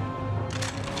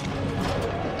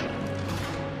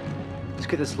 Let's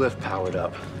get this lift powered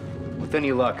up. With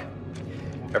any luck,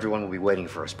 everyone will be waiting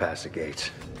for us past the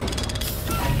gates.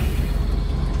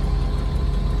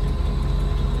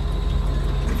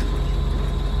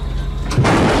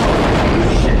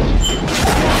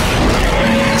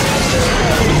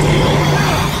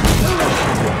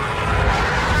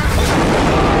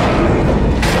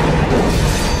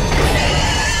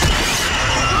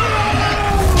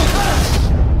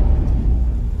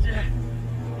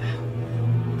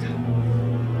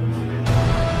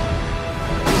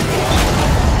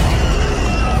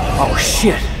 Oh,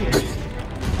 shit!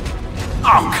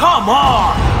 Oh, come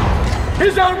on!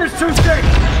 His armor's too thick!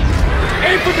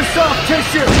 Aim for the soft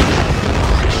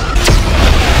tissue!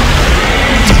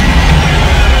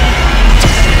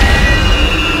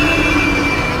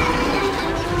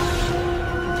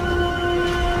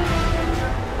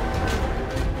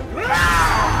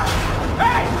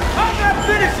 Hey! I'm not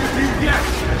finished with you yet!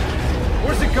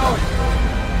 Where's it going?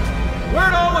 Where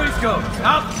it always goes!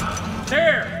 Out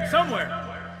there! Somewhere!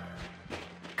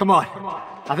 Come on.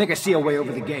 I think I see a way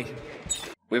over the gate.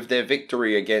 With their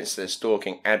victory against their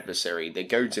stalking adversary, they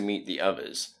go to meet the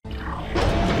others.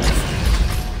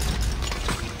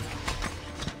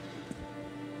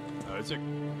 Isaac.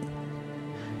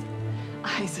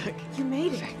 Isaac, you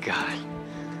made it. Thank God.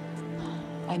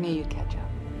 I knew you'd catch up.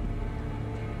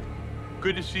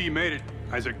 good to see you made it,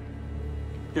 Isaac.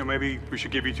 Yeah, maybe we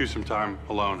should give you two some time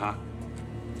alone, huh?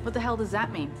 What the hell does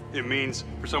that mean? It means,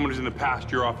 for someone who's in the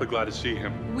past, you're awfully glad to see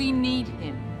him. We need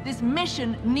him. This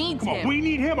mission needs him. Come on, we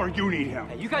need him or you need him?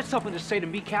 Hey, you got something to say to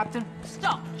me, Captain?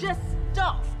 Stop. Just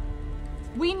stop.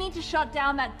 We need to shut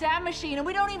down that damn machine, and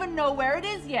we don't even know where it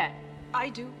is yet. I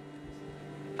do.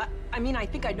 I mean, I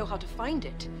think I know how to find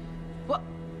it. Well,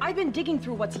 I've been digging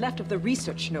through what's left of the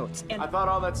research notes, and... I thought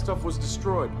all that stuff was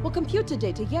destroyed. Well, computer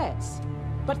data, yes.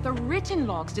 But the written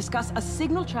logs discuss a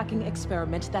signal tracking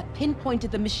experiment that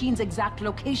pinpointed the machine's exact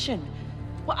location.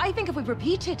 Well, I think if we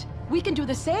repeat it, we can do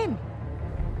the same.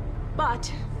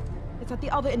 But it's at the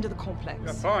other end of the complex.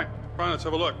 Yeah, fine. Fine, let's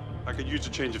have a look. I could use a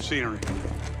change of scenery.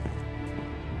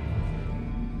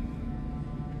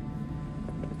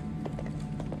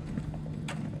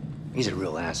 He's a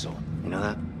real asshole, you know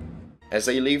that? As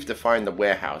they leave to find the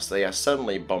warehouse, they are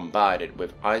suddenly bombarded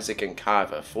with Isaac and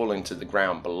Carver falling to the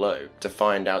ground below to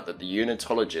find out that the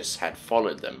unitologists had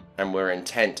followed them and were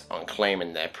intent on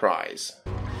claiming their prize.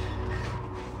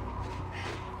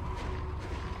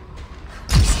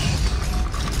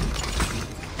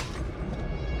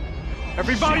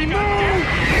 Everybody move!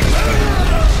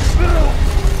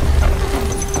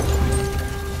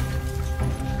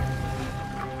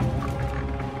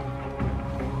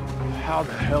 How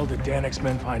the hell did Danek's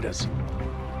men find us?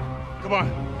 Come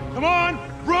on! Come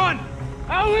on! Run!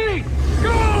 Ellie!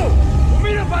 Go! We'll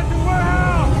meet up at the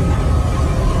warehouse!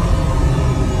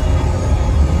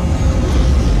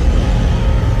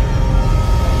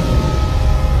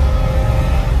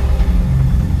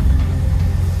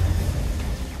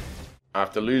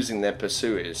 After losing their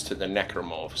pursuers to the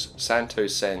necromorphs,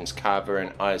 Santos sends Carver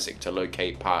and Isaac to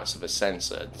locate parts of a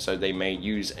sensor so they may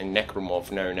use a necromorph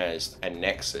known as a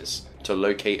nexus to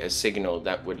locate a signal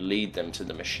that would lead them to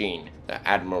the machine that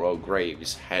Admiral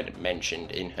Graves had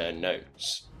mentioned in her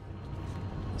notes.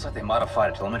 Looks like they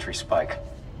modified a telemetry spike.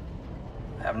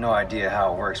 I have no idea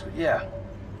how it works, but yeah,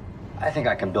 I think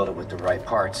I can build it with the right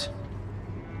parts.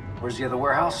 Where's the other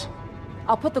warehouse?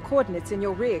 I'll put the coordinates in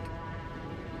your rig.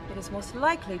 It is most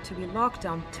likely to be locked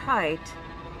down tight.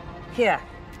 Here.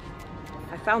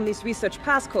 I found these research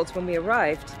passcodes when we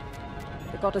arrived.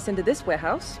 They got us into this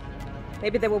warehouse.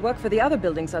 Maybe they will work for the other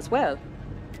buildings as well.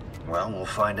 Well, we'll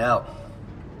find out.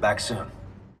 Back soon.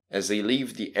 As they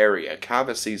leave the area,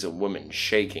 Carver sees a woman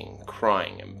shaking,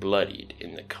 crying and bloodied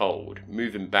in the cold,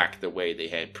 moving back the way they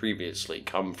had previously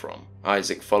come from.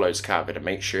 Isaac follows Carver to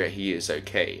make sure he is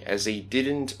okay, as he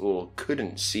didn't or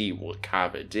couldn't see what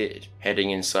Carver did. Heading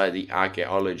inside the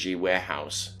archaeology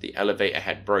warehouse, the elevator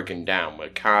had broken down where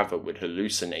Carver would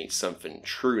hallucinate something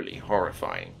truly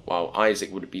horrifying, while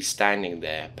Isaac would be standing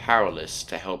there powerless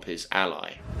to help his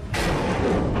ally.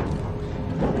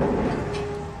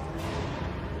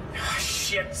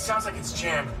 Shit, sounds like it's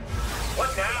jammed.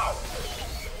 What now?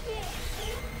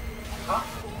 Huh?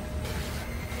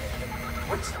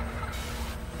 What's...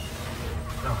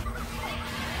 No.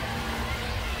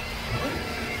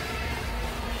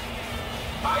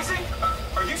 Isaac?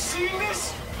 Are you seeing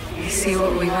this? We see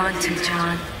what we want to,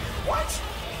 John. What?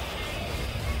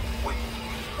 Wait,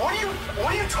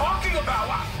 what are you talking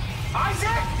about?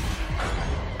 Isaac?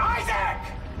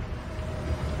 Isaac!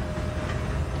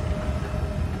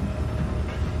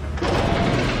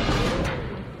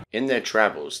 In their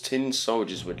travels, tin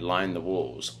soldiers would line the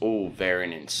walls, all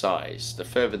varying in size. The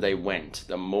further they went,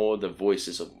 the more the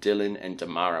voices of Dylan and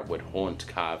Damara would haunt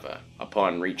Carver.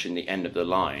 Upon reaching the end of the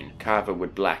line, Carver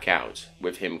would black out,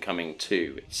 with him coming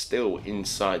to, still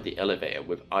inside the elevator,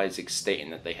 with Isaac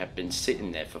stating that they had been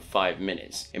sitting there for 5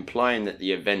 minutes, implying that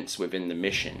the events within the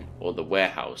mission, or the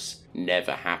warehouse,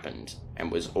 never happened,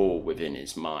 and was all within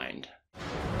his mind.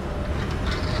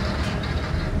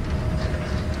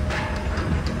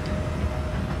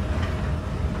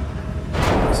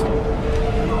 Are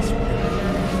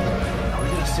we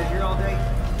gonna sit here all day?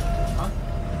 Huh?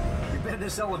 We've been in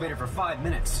this elevator for 5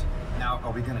 minutes. Now,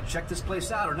 are we gonna check this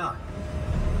place out or not?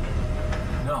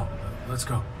 No, let's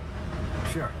go.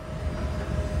 Sure.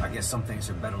 I guess some things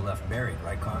are better left buried,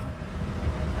 right, Carver?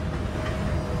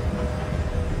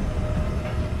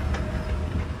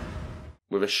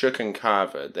 With a shooken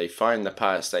Carver, they find the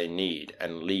parts they need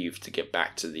and leave to get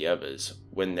back to the others,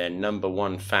 when their number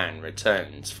 1 fan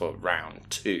returns for round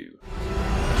 2.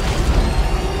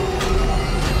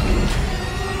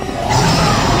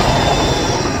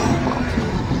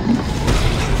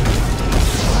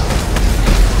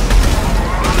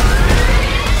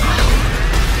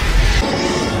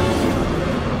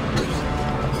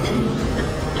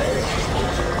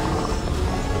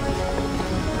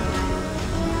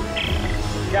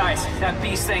 Guys, that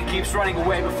beast thing keeps running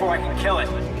away before I can kill it.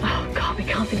 Oh, copy We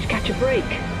can't seem to catch a break.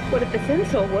 What if the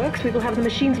sensor works? We will have the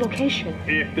machine's location.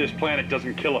 If this planet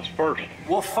doesn't kill us first.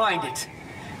 We'll find it.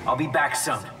 I'll be back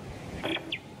soon.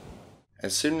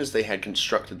 As soon as they had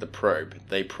constructed the probe,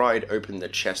 they pried open the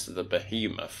chest of the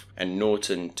behemoth, and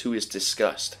Norton, to his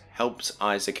disgust, helps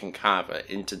Isaac and Carver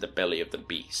into the belly of the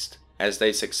beast. As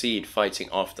they succeed fighting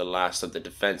off the last of the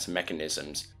defense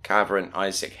mechanisms, Carver and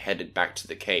Isaac headed back to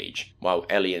the cage, while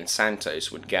Ellie and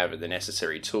Santos would gather the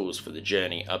necessary tools for the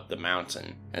journey up the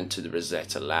mountain and to the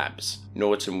Rosetta labs.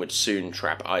 Norton would soon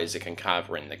trap Isaac and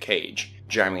Carver in the cage,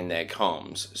 jamming their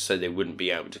comms so they wouldn't be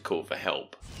able to call for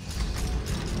help.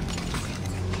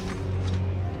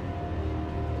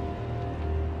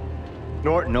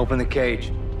 Norton, open the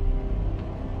cage.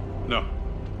 No.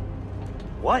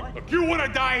 What? If you want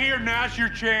to die here, now's your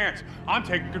chance. I'm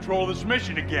taking control of this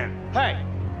mission again. Hey,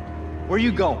 where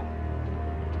you going?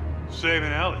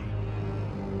 Saving Ellie.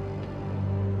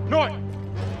 Norton!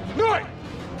 Norton!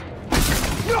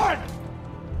 Norton!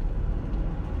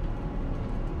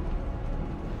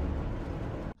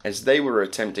 As they were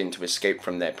attempting to escape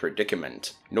from their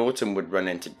predicament, Norton would run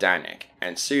into Danik,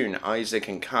 and soon Isaac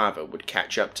and Carver would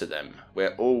catch up to them,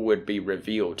 where all would be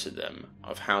revealed to them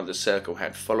of how the Circle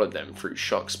had followed them through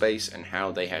shock space and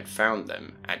how they had found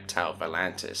them at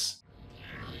Volantis.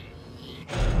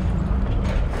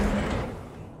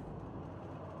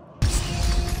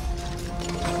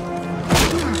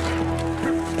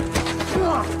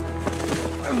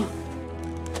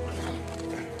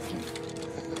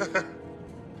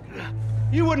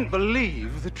 You wouldn't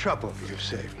believe the trouble you've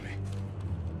saved me.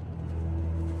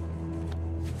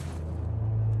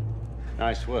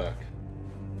 Nice work.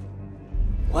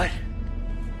 What?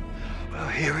 Well,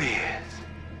 here he is.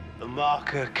 The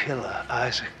marker killer,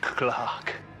 Isaac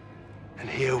Clarke. And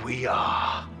here we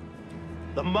are.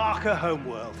 The marker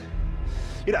homeworld.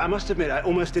 You know, I must admit, I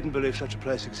almost didn't believe such a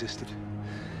place existed.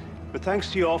 But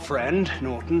thanks to your friend,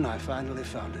 Norton, I finally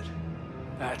found it.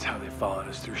 That's how they followed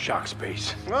us through shock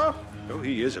space. Well, oh,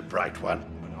 he is a bright one.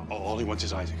 All he wants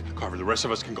is Isaac. Carver, the rest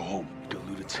of us can go home.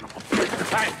 Deluded son of a...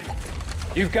 Hey!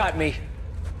 You've got me.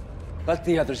 Let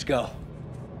the others go.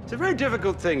 It's a very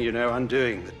difficult thing, you know,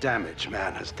 undoing the damage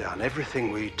man has done.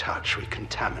 Everything we touch, we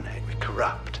contaminate, we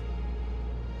corrupt.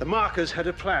 The markers had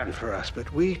a plan for us,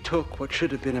 but we took what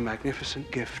should have been a magnificent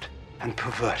gift and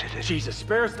perverted it. Jesus,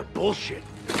 spare us the bullshit.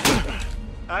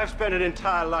 I've spent an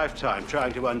entire lifetime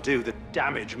trying to undo the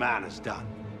damage man has done.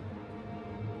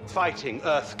 Fighting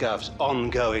EarthGov's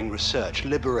ongoing research,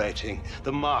 liberating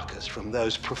the markers from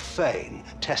those profane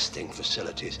testing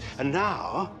facilities. And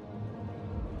now,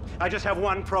 I just have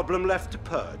one problem left to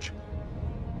purge.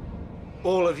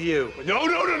 All of you. No,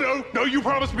 no, no, no! No, you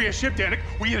promised me a ship, Danik.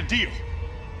 We had a deal.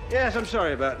 Yes, I'm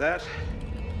sorry about that.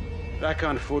 But I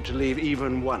can't afford to leave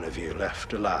even one of you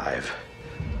left alive.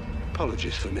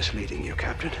 Apologies for misleading you,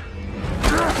 Captain.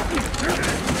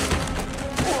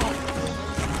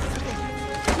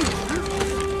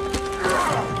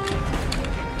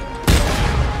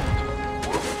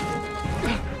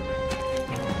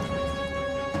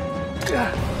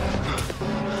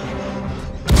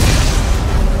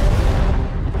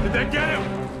 Did they get him?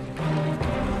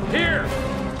 Here!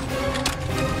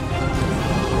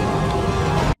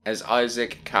 As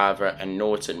Isaac, Carver, and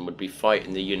Norton would be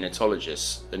fighting the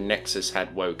Unitologists, the Nexus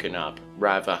had woken up,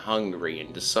 rather hungry,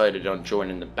 and decided on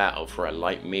joining the battle for a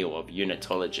light meal of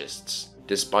Unitologists.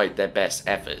 Despite their best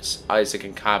efforts, Isaac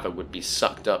and Carver would be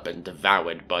sucked up and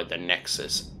devoured by the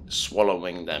Nexus,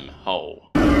 swallowing them whole.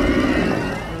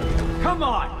 Come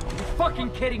on! Are you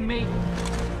fucking kidding me?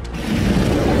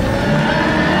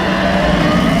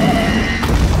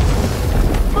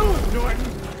 Move,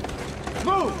 Norton!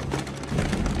 Move!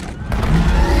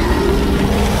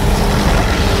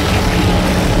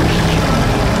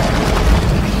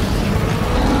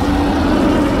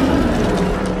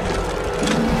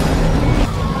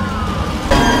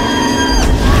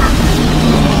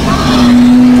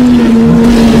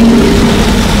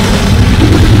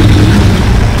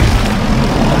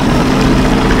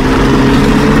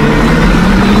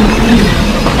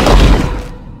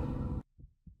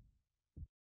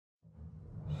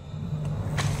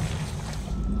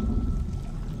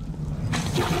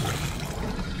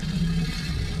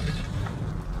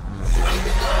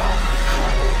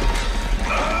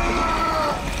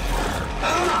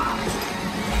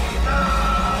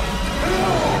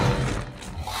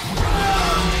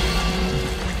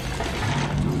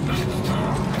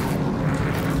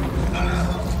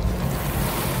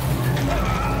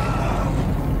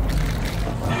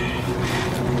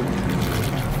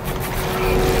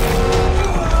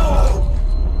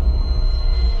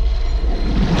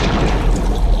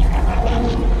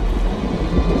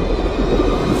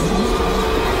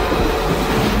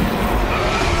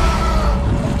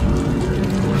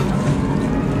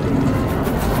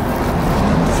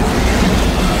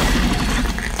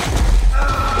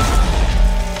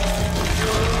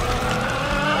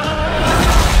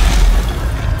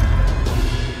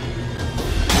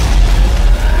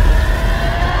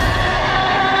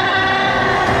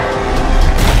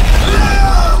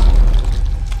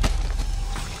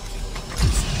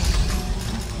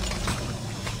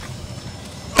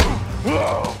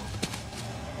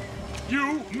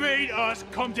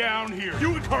 calm down here.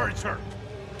 You encouraged her.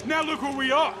 Now look where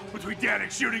we are. Between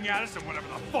Danik shooting at us and whatever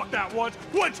the fuck that was,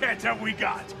 what chance have we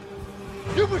got?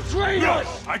 You betrayed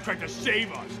us! I tried to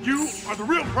save us. You are the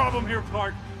real problem here,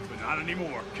 Clark, but not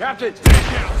anymore. Captain!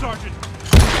 Stand down, Sergeant.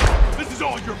 This is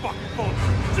all your fucking fault.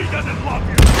 She doesn't love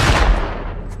you.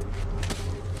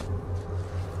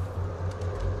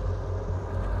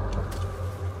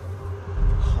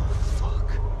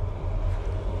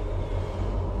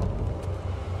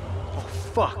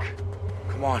 Fuck.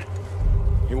 Come on.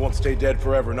 He won't stay dead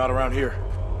forever, not around here.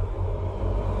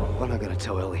 What am I gonna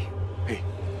tell Ellie? Hey.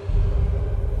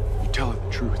 You tell her the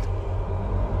truth.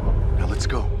 Now let's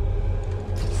go.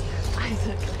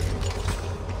 Isaac.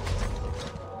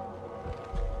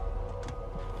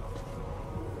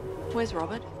 Where's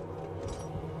Robert?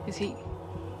 Is he...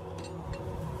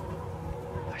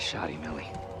 I shot him,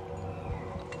 Ellie.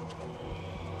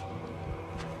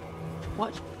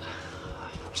 What?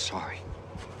 I'm sorry.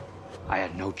 I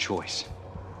had no choice.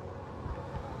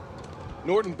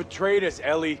 Norton betrayed us,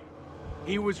 Ellie.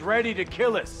 He was ready to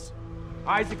kill us.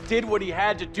 Isaac did what he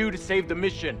had to do to save the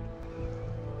mission.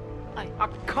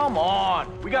 Come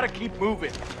on! We gotta keep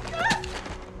moving.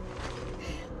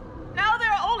 Now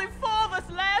there are only 4 of us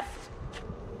left!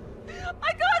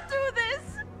 I can't do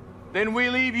this! Then we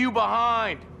leave you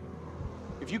behind.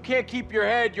 If you can't keep your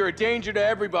head, you're a danger to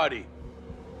everybody.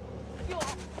 You're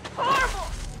horrible!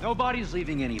 Nobody's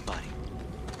leaving anybody.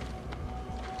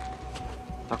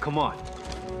 Now come on.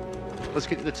 Let's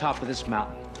get to the top of this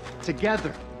mountain.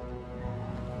 Together.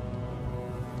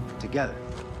 Together.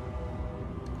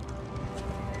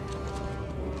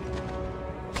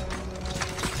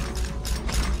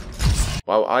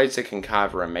 While Isaac and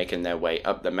Carver are making their way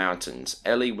up the mountains,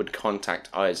 Ellie would contact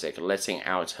Isaac, letting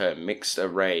out her mixed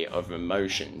array of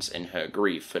emotions in her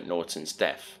grief for Norton's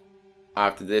death.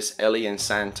 After this, Ellie and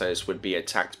Santos would be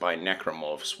attacked by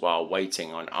necromorphs while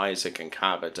waiting on Isaac and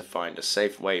Carver to find a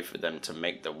safe way for them to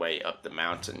make their way up the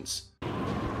mountains.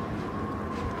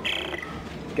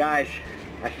 Guys,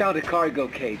 I found a cargo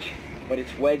cage, but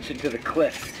it's wedged into the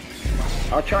cliff.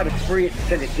 I'll try to free it and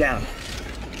send it down.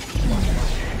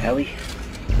 Ellie,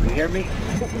 you hear me?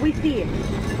 We see it.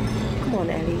 Come on,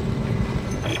 Ellie.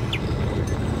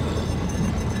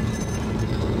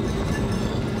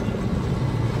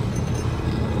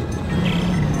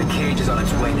 The cage is on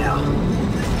its way now.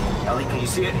 Ellie, can you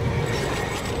see it?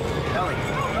 Ellie!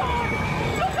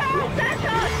 Look out!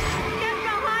 Santos! Get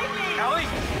behind me! Ellie!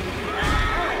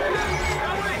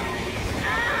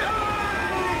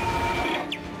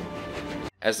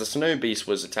 As the snow beast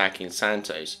was attacking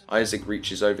Santos, Isaac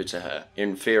reaches over to her.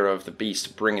 In fear of the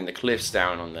beast bringing the cliffs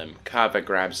down on them, Carver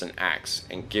grabs an axe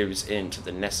and gives in to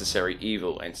the necessary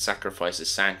evil and sacrifices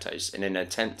Santos in an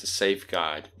attempt to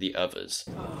safeguard the others.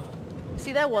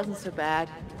 See, that wasn't so bad.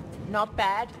 Not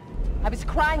bad. I was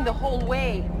crying the whole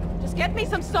way. Just get me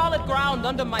some solid ground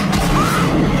under my...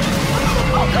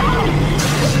 Oh, God!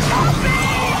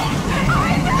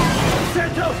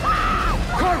 Santos!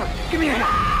 Carver, give me a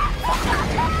hand!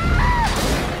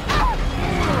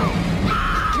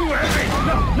 Too heavy!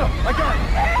 No, I got it!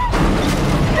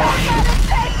 Don't let it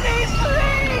take me,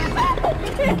 please!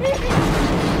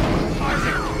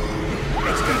 Isaac!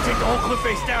 It's gonna take the whole cliff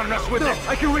face down and us with it!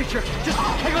 I can reach her! Just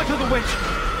hang on to the winch!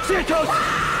 Santos!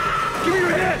 Give me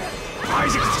your hand!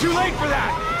 Isaac, it's too late for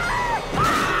that!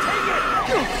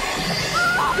 Take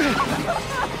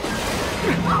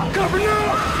it! Cover, no!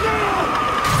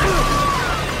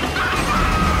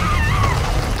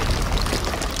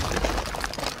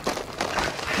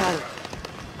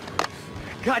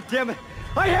 God damn it!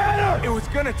 I had her! It was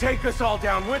gonna take us all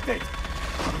down with it!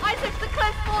 Isaac, the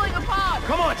cliff's falling apart!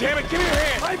 Come on, damn it, give me your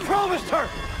hand! I promised her!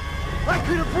 I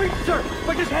could have reached her if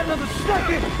I just had another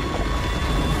second!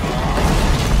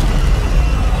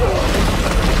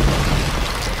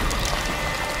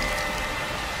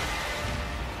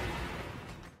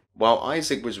 While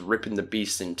Isaac was ripping the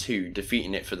beast in two,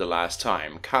 defeating it for the last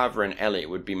time, Carver and Ellie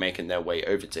would be making their way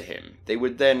over to him. They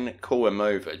would then call him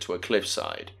over to a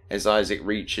cliffside. As Isaac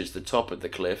reaches the top of the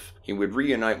cliff, he would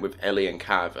reunite with Ellie and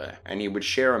Carver, and he would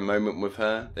share a moment with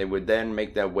her. They would then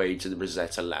make their way to the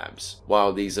Rosetta Labs.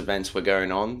 While these events were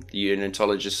going on, the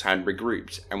unitologists had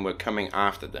regrouped and were coming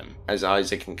after them. As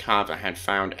Isaac and Carver had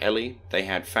found Ellie, they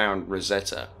had found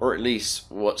Rosetta, or at least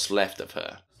what's left of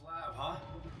her.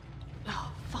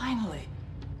 Oh, finally.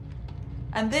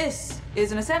 And this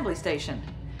is an assembly station,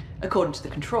 according to the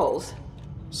controls.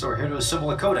 So we're here to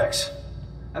assemble a codex.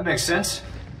 That makes sense.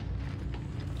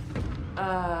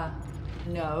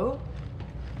 No.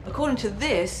 According to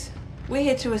this, we're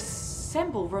here to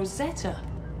assemble Rosetta.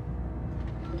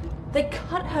 They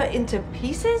cut her into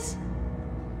pieces?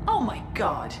 Oh my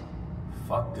god.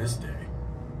 Fuck this day.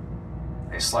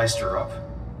 They sliced her up.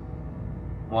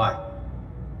 Why?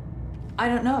 I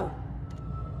don't know.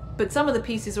 But some of the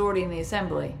pieces are already in the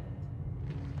assembly.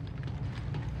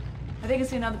 I think I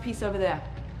see another piece over there.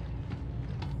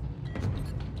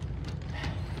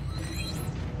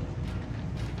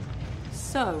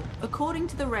 So, according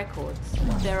to the records,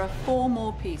 there are 4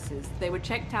 more pieces. They were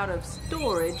checked out of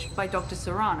storage by Dr.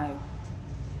 Serrano.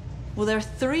 Well, there are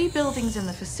 3 buildings in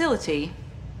the facility,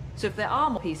 so if there are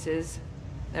more pieces,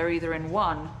 they're either in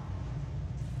one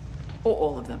or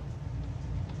all of them.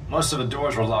 Most of the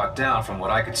doors were locked down from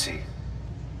what I could see.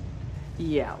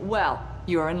 Yeah, well,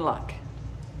 you're in luck.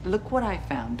 Look what I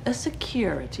found, a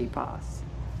security pass.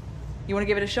 You want to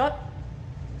give it a shot?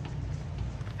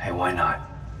 Hey, why not?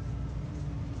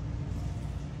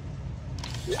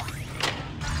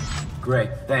 Great,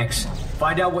 thanks.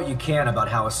 Find out what you can about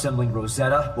how assembling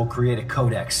Rosetta will create a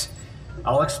codex.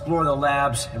 I'll explore the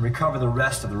labs and recover the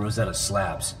rest of the Rosetta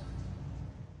slabs.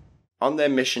 On their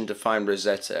mission to find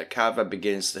Rosetta, Carver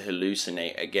begins to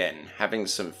hallucinate again, having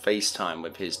some FaceTime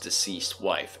with his deceased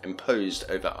wife imposed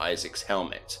over Isaac's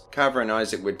helmet. Carver and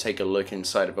Isaac would take a look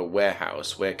inside of a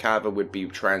warehouse where Carver would be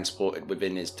transported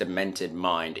within his demented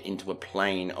mind into a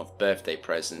plane of birthday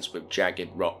presents with jagged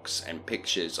rocks and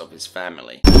pictures of his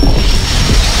family.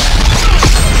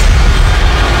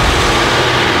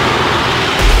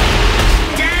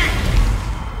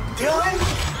 Dylan?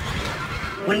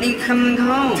 When are you coming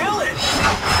home? Dylan!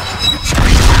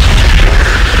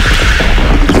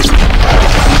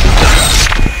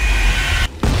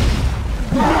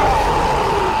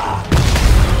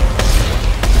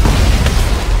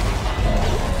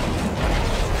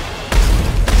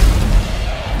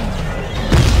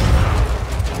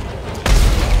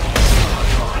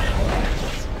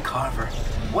 Carver,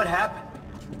 what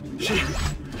happened?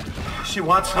 She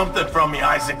wants something from me,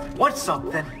 Isaac. What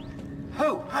something?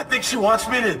 Who? I think she wants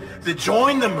me to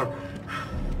join them.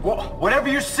 Whatever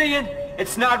you're seeing,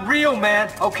 it's not real, man,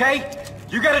 okay?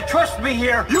 You gotta trust me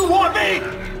here. You want me?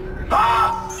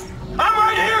 Ah! I'm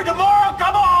right here tomorrow,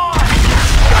 come on!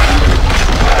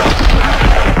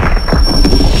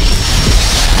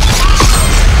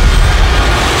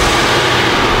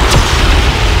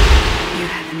 You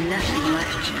have nothing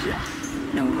left, Jim.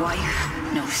 No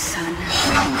wife, no son,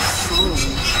 no soul.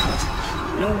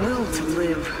 No will to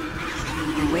live.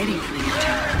 You're waiting for your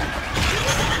turn.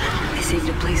 I saved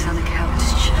a place on the couch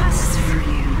just for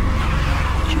you.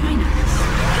 Join us.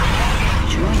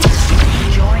 Join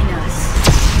us. Join us.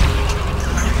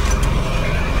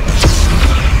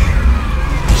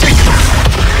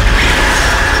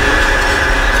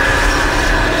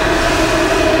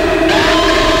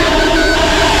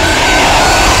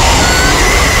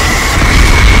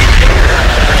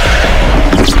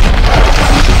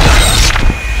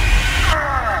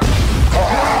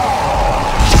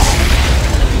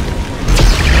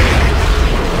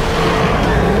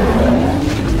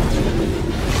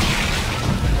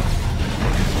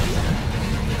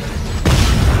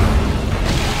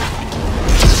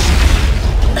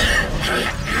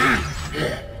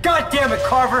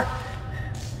 Carver,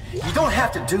 you don't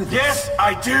have to do this. Yes,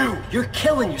 I do. You're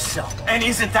killing yourself. And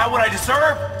isn't that what I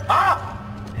deserve? Huh?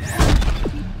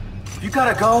 You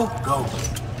gotta go. Go.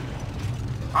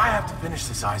 I have to finish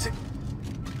this, Isaac.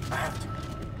 I have to.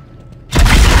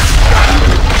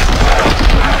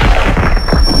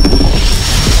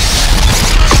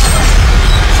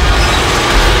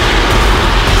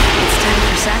 It's time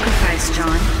for sacrifice,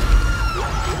 John.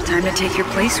 Time to take your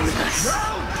place with us.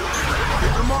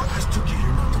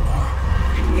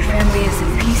 Your family is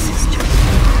in pieces,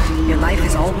 John. Your life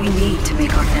is all we need to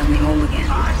make our family whole again.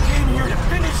 I came here to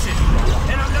finish it,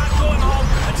 and I'm not going home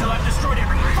until I've destroyed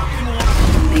every fucking one of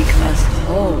them. Make us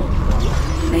whole.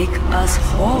 Make us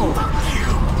whole.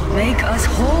 Make us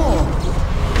whole.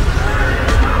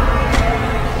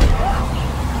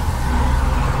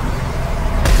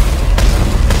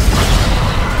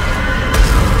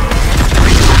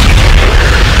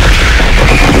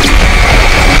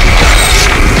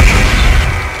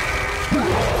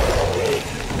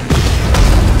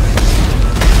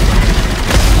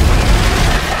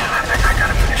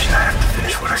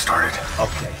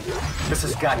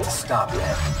 Got to stop,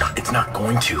 man. It's not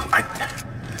going to.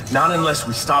 Not unless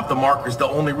we stop the markers. The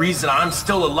only reason I'm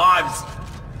still alive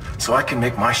is so I can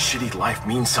make my shitty life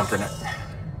mean something.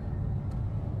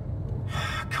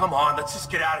 Come on, let's just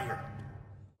get out of here.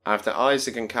 After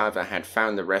Isaac and Carver had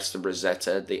found the rest of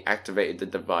Rosetta, they activated the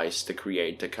device to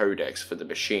create the codex for the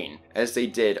machine. As they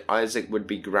did, Isaac would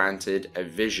be granted a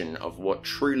vision of what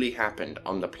truly happened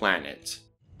on the planet.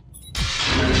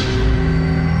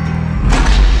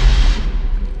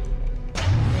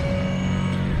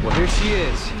 Well, here she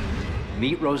is.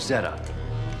 Meet Rosetta.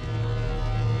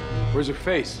 Where's her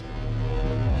face?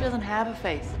 She doesn't have a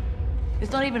face.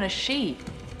 It's not even a she.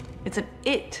 It's an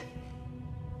it.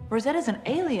 Rosetta's an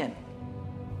alien.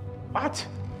 What?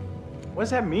 What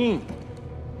does that mean?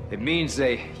 It means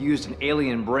they used an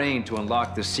alien brain to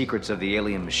unlock the secrets of the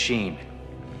alien machine.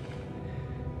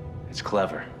 It's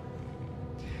clever.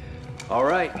 All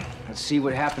right, let's see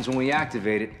what happens when we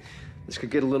activate it. This could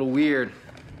get a little weird.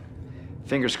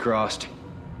 Fingers crossed.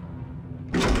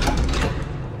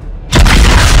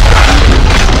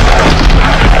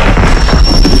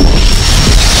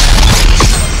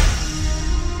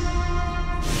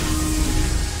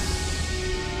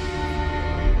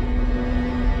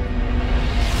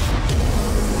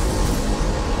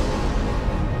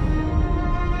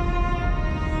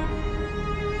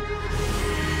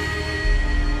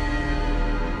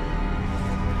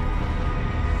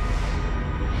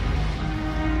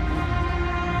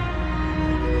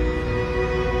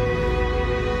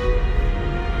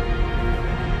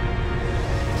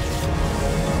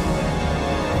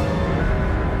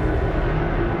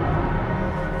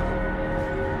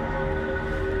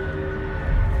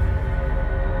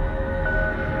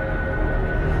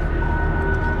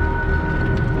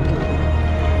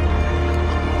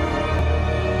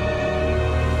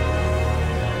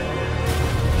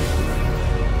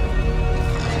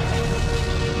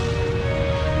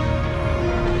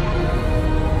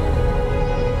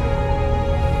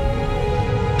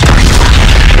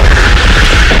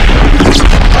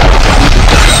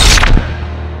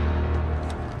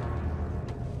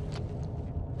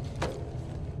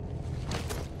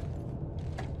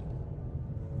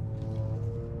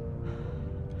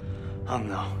 Oh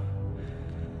no.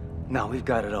 No, we've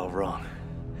got it all wrong.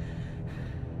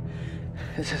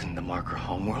 This isn't the marker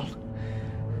homeworld.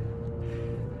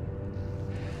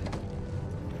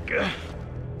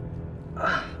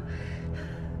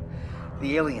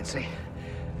 The aliens,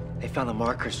 they found the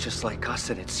markers just like us,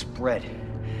 and it spread.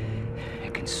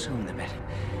 It consumed them.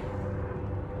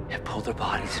 It pulled their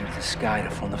bodies into the sky to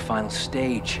form the final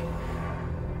stage.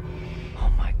 Oh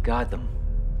my God, the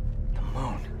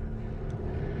moon.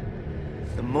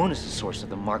 The moon is the source of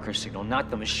the marker signal,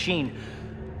 not the machine.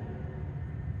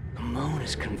 The moon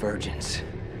is convergence.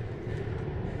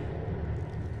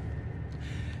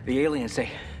 The aliens,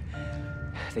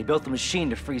 they built the machine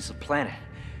to freeze the planet,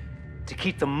 to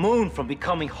keep the moon from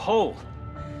becoming whole.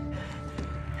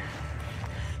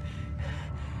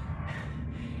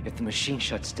 If the machine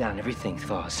shuts down, everything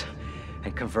thaws,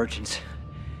 and convergence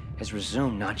has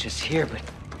resumed, not just here, but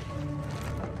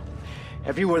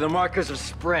everywhere the markers have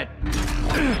spread.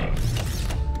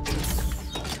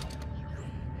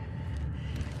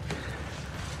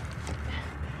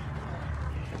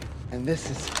 And this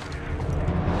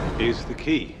is the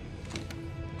key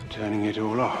to turning it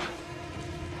all off.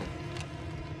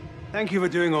 Thank you for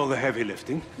doing all the heavy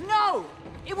lifting. No!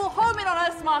 It will home in on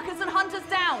Earth's markers and hunt us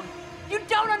down! You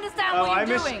don't understand what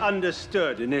you're doing! I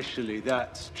misunderstood initially,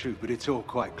 that's true, but it's all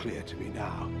quite clear to me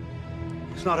now.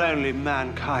 It's not only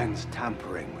mankind's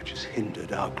tampering which has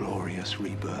hindered our glorious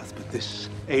rebirth, but this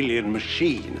alien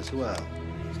machine as well.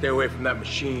 Stay away from that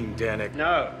machine, Danik.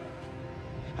 No.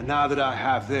 And now that I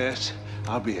have this,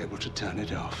 I'll be able to turn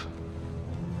it off.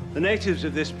 The natives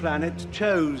of this planet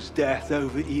chose death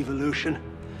over evolution.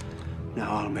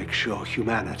 Now I'll make sure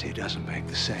humanity doesn't make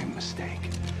the same mistake.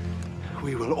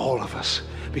 We will all of us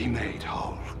be made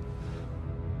whole.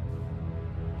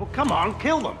 Well, come on,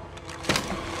 kill them.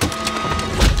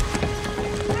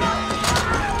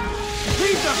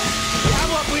 Freeze them! We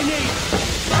have what we need!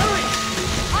 Hurry!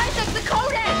 Isaac, the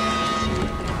codex!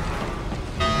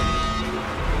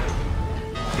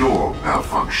 Door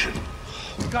malfunction.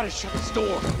 We gotta shut this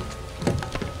door.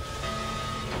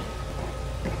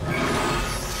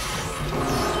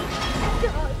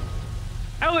 God.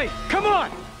 Ellie, come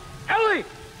on! Ellie!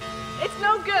 It's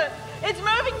no good. It's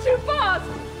moving too fast.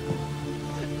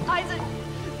 Isaac,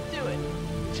 do it.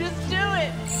 Just do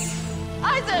it.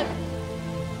 Isaac!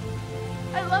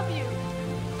 I love you.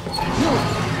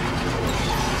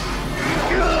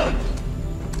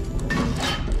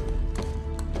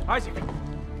 Isaac!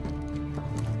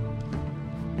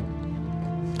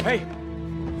 Hey!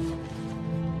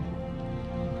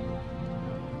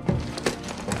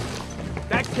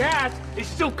 That cat is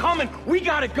still coming! We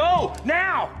gotta go!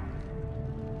 Now!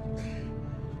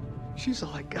 She's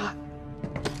all I got.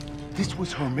 This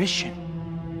was her mission.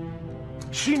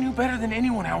 She knew better than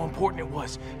anyone how important it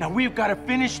was. Now we've got to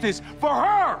finish this for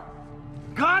her!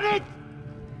 Got it?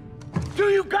 Do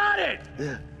you got it?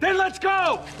 Yeah. Then let's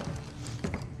go!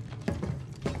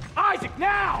 Isaac,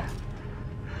 now!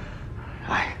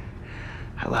 I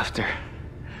I left her.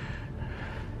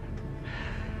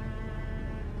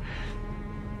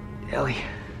 Ellie.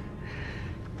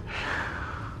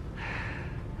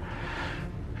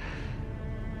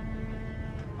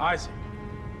 Isaac.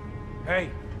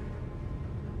 Hey.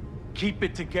 Keep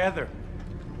it together.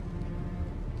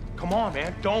 Come on,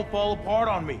 man. Don't fall apart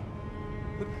on me.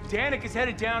 Look, Danik is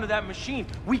headed down to that machine.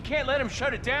 We can't let him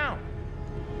shut it down.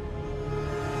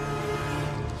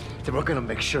 Then we're gonna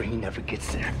make sure he never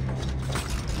gets there.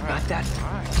 Got that?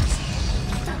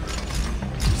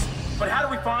 But how do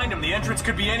we find him? The entrance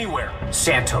could be anywhere.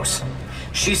 Santos.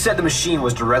 She said the machine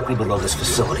was directly below this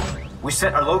facility. We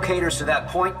sent our locators to that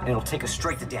point, and it'll take us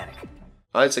straight to Danik.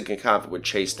 Isaac and Carver would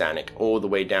chase Danik all the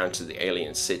way down to the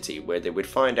alien city, where they would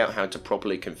find out how to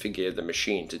properly configure the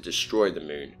machine to destroy the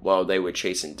moon. While they were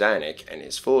chasing Danik and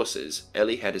his forces,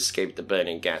 Ellie had escaped the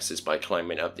burning gases by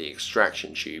climbing up the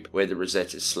extraction tube where the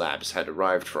Rosetta slabs had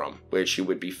arrived from, where she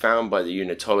would be found by the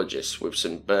unitologist with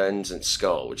some burns and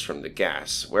scalds from the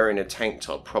gas, wearing a tank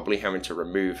top, probably having to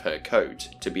remove her coat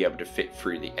to be able to fit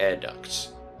through the air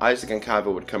ducts. Isaac and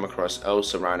Carver would come across El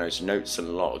Serrano's notes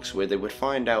and logs, where they would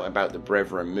find out about the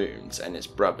Brethren Moons and its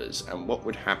brothers and what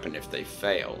would happen if they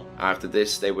fail. After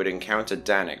this, they would encounter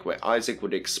Danik, where Isaac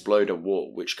would explode a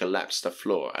wall which collapsed the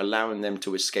floor, allowing them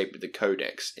to escape with the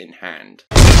Codex in hand.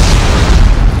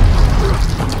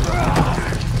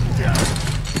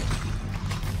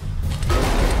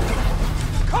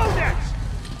 Codex!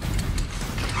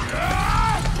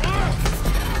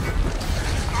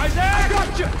 Isaac! I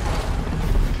got you!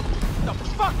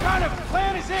 What kind of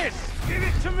plan is this? Give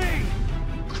it to me!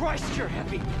 Christ, you're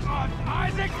heavy!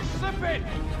 Isaac, you're slipping!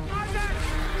 Isaac!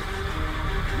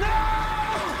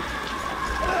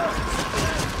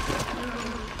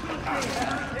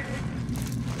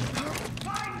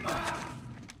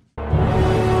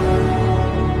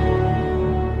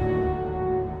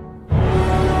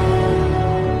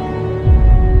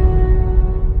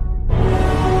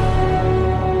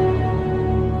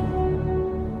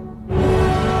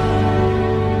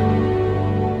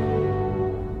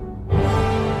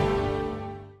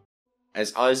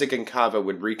 As Isaac and Carver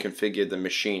would reconfigure the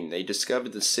machine, they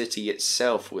discovered the city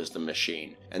itself was the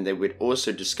machine, and they would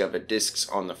also discover discs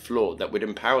on the floor that would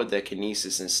empower their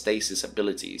kinesis and stasis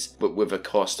abilities, but with a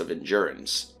cost of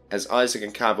endurance. As Isaac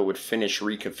and Carver would finish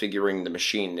reconfiguring the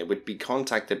machine, they would be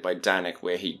contacted by Danik,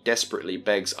 where he desperately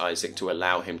begs Isaac to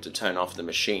allow him to turn off the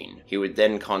machine. He would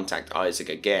then contact Isaac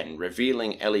again,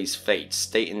 revealing Ellie's fate,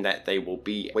 stating that they will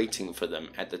be waiting for them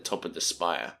at the top of the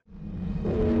spire.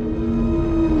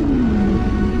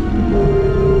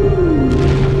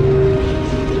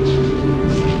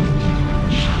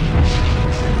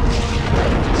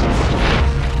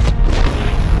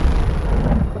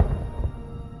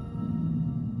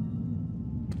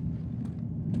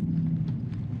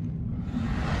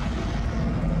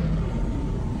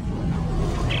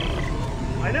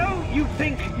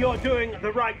 You're doing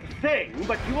the right thing,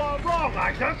 but you are wrong,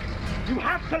 Isaac. You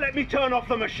have to let me turn off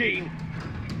the machine.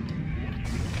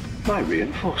 My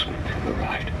reinforcement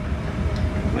arrived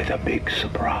with a big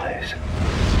surprise.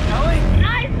 Ellie?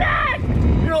 Isaac!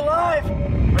 You're alive!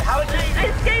 But how did you... I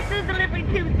escaped the delivery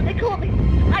tubes, but they caught me.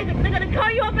 Isaac, they're gonna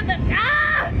call you up in the...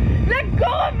 Ah! Let go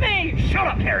of me! Shut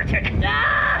up, heretic!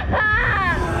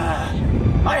 Ah!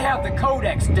 I have the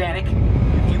Codex, Danik.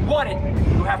 If you want it,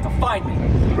 you have to find me.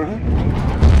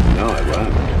 No, I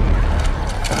won't.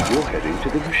 You're heading to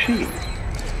the machine.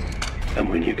 And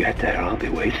when you get there, I'll be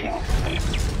waiting.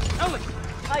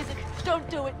 Isaac, don't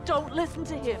do it. Don't listen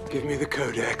to him. Give me the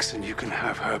Codex and you can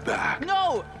have her back.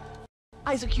 No!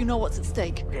 Isaac, you know what's at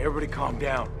stake. Okay, everybody calm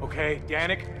down, okay?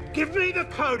 Danik? Give me the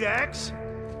Codex,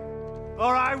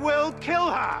 or I will kill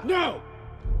her! No!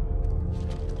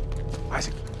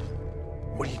 Isaac,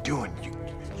 what are you doing?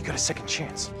 You got a second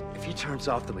chance. If he turns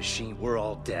off the machine, we're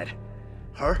all dead.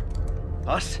 Her?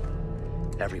 Us?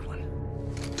 Everyone.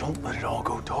 Don't let it all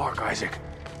go dark, Isaac.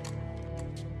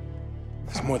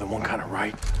 There's more than one kind of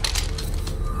right.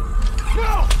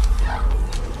 No!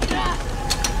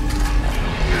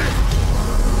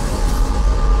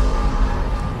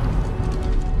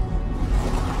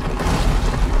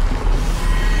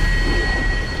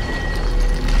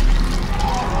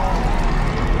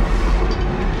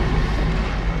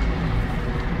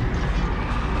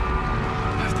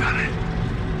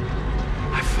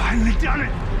 Finally done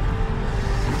it!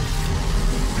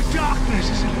 The darkness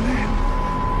is at an end.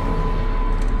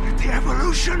 Let the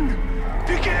evolution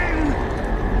begin!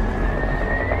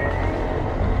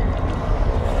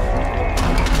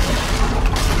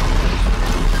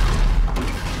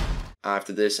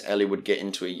 After this, Ellie would get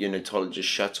into a unitologist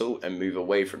shuttle and move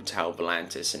away from Tal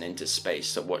Volantis and into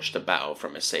space to watch the battle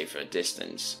from a safer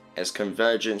distance. As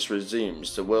convergence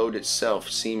resumes, the world itself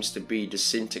seems to be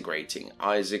disintegrating.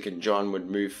 Isaac and John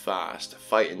would move fast,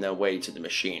 fighting their way to the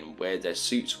machine, where their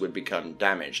suits would become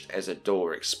damaged as a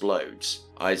door explodes.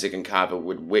 Isaac and Carver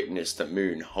would witness the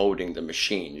moon holding the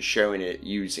machine, showing it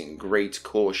using great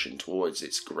caution towards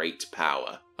its great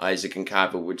power. Isaac and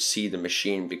Carver would see the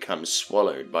machine become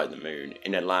swallowed by the moon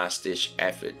in a last-ditch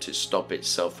effort to stop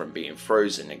itself from being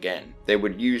frozen again. They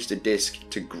would use the disc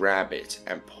to grab it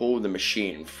and pull the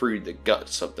machine through the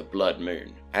guts of the blood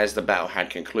moon. As the battle had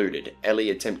concluded,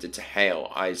 Ellie attempted to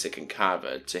hail Isaac and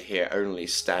Carver to hear only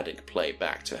static play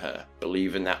back to her.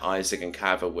 Believing that Isaac and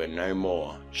Carver were no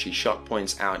more, she shot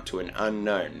points out to an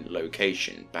unknown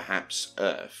location, perhaps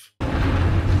Earth.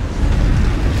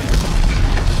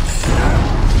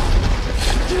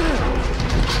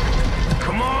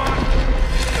 Come on!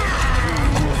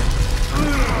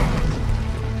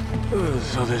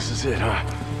 So this is it, huh?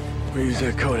 We use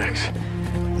that codex.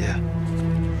 Yeah.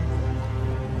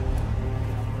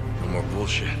 No more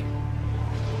bullshit.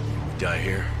 We die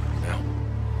here, now.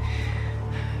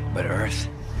 But Earth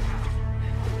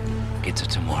gets it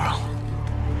tomorrow.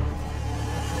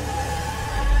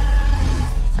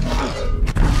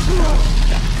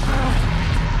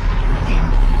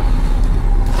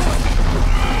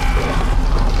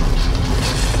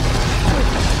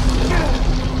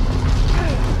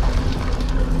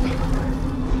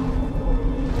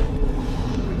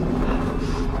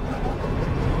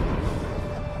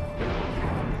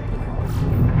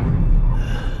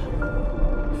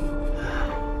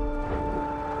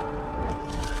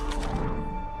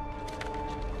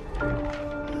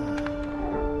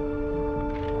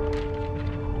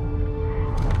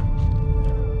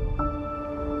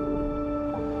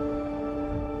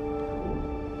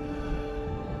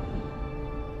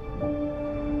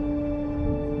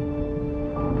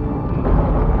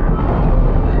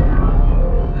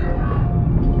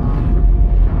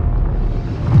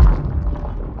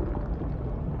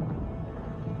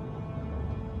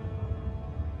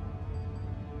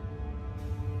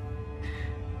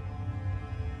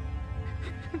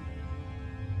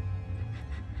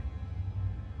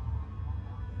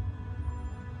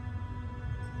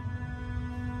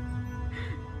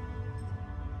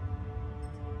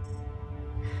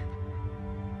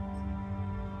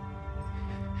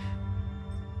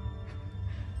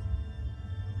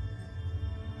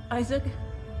 Isaac?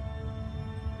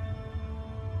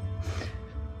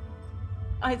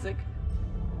 Isaac?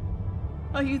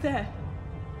 Are you there?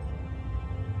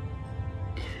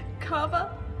 Carver?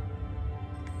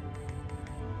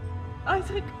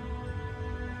 Isaac?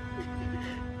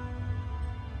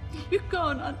 You're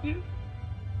gone, aren't you?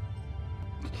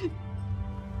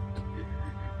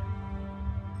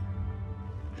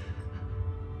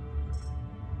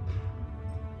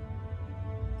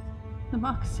 The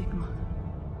Mark signal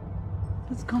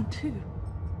has gone too.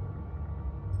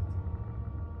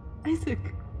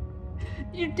 Isaac,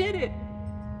 you did it.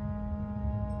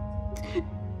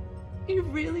 You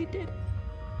really did it.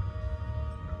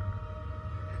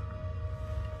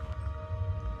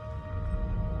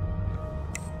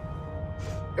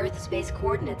 Earth space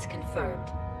coordinates confirmed.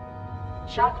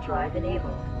 Shock drive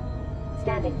enabled.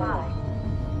 Standing by.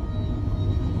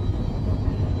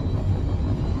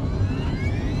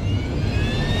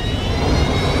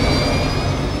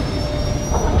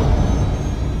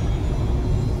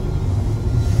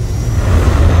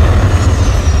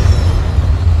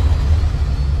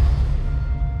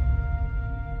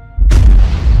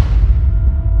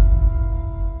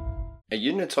 A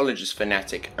unitologist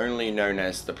fanatic only known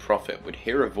as the Prophet would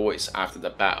hear a voice after the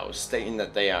battle stating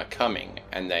that they are coming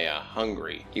and they are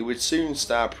hungry. He would soon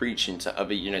start preaching to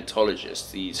other unitologists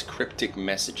these cryptic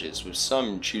messages, with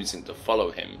some choosing to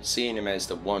follow him, seeing him as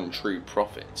the one true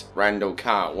prophet. Randall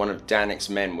Carr, one of Danek's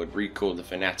men, would recall the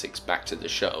fanatics back to the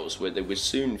shuttles, where they would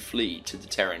soon flee to the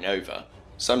Terra Nova.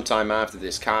 Sometime after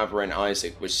this, Carver and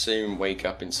Isaac would soon wake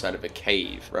up inside of a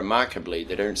cave. Remarkably,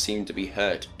 they don't seem to be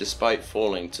hurt, despite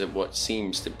falling to what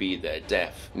seems to be their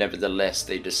death. Nevertheless,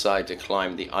 they decide to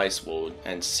climb the ice wall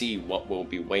and see what will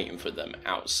be waiting for them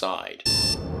outside.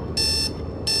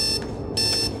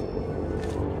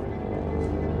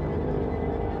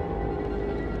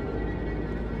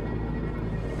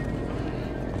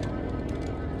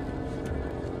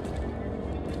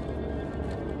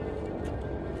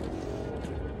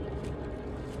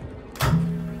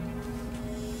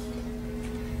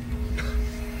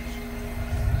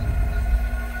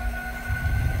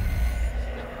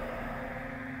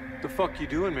 What the fuck you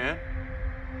doing, man?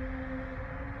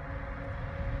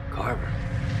 Carver.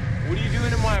 What are you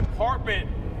doing in my apartment?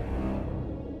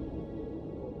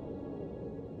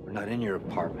 We're not in your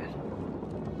apartment.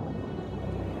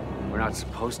 We're not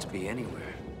supposed to be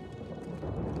anywhere.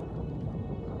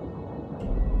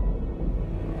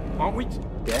 Aren't we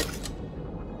dead?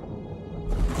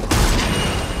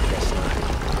 Guess not.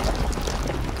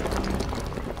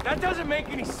 That doesn't make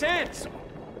any sense.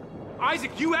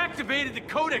 Isaac, you activated the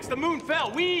codex. The moon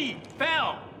fell. We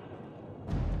fell.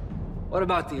 What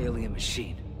about the alien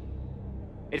machine?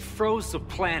 It froze the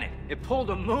planet. It pulled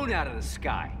the moon out of the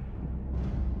sky.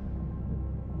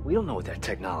 We don't know what that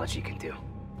technology can do.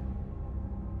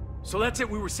 So that's it?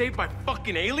 We were saved by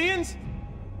fucking aliens?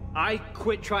 I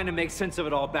quit trying to make sense of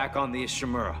it all back on the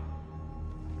Ishimura.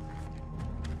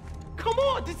 Come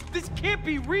on, this can't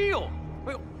be real.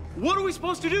 Wait, what are we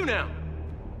supposed to do now?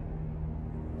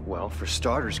 Well, for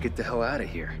starters, get the hell out of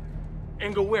here.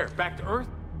 And go where? Back to Earth?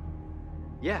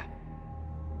 Yeah.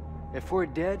 If we're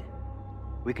dead,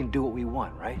 we can do what we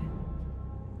want, right?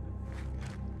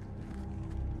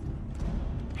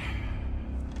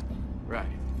 Right.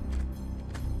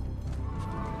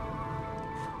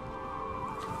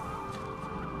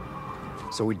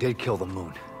 So we did kill the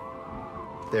moon.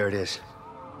 There it is.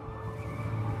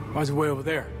 Why's it way over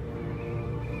there?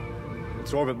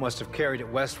 Its orbit must have carried it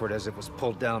westward as it was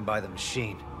pulled down by the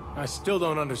machine. I still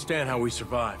don't understand how we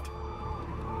survived.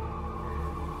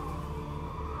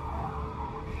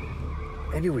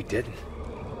 Maybe we didn't.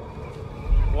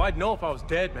 Well, I'd know if I was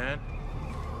dead, man.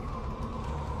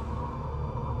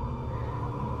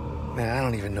 Man, I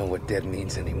don't even know what dead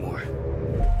means anymore.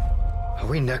 Are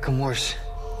we necromorphs?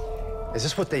 Is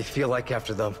this what they feel like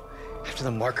after the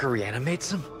marker reanimates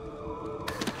them?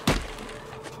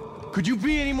 Could you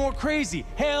be any more crazy?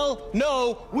 Hell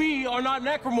no, we are not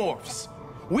necromorphs.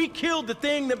 We killed the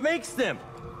thing that makes them.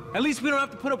 At least we don't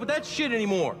have to put up with that shit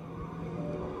anymore.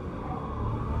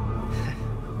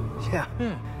 Yeah.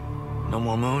 No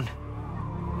more moon.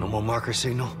 No more marker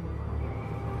signal.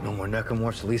 No more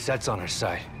necromorphs. At least that's on our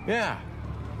side. Yeah.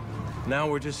 Now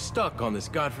we're just stuck on this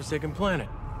godforsaken planet.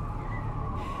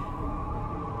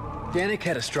 Danik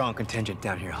had a strong contingent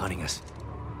down here hunting us.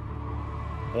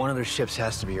 One of their ships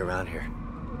has to be around here.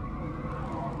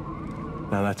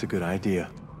 Now that's a good idea.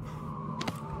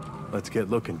 Let's get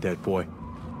looking, dead boy.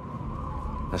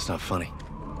 That's not funny.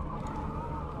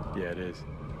 Yeah, it is.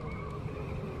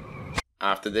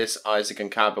 After this, Isaac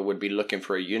and Carver would be looking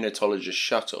for a unitologist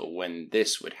shuttle when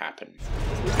this would happen.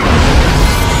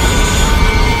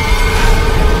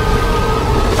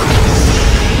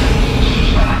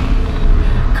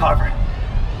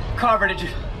 Carver, did you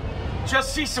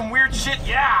Just see some weird shit?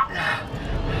 Yeah!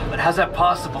 But how's that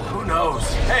possible? Who knows?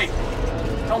 Hey,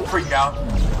 don't freak out.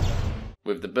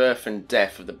 With the birth and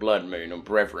death of the Blood Moon or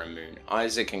Brethren Moon,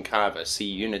 Isaac and Carver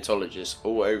see unitologists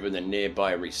all over the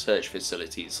nearby research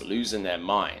facilities losing their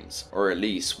minds, or at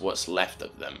least what's left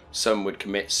of them. Some would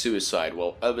commit suicide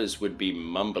while others would be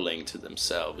mumbling to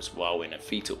themselves while in a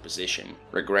fetal position,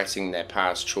 regretting their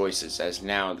past choices as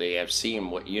now they have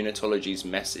seen what unitology's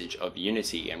message of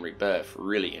unity and rebirth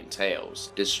really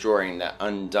entails, destroying their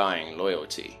undying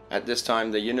loyalty. At this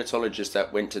time, the unitologists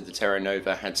that went to the Terra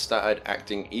Nova had started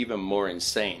acting even more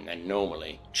insane than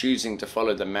normally, choosing to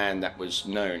follow the man that was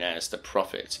known as the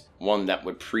Prophet, one that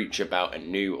would preach about a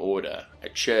new order, a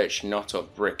church not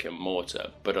of brick and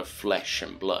mortar, but of flesh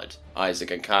and blood.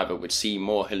 Isaac and Carver would see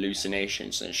more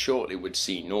hallucinations and shortly would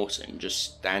see Norton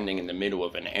just standing in the middle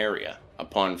of an area.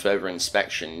 Upon further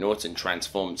inspection, Norton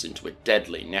transforms into a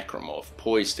deadly necromorph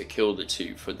poised to kill the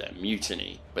two for their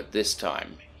mutiny, but this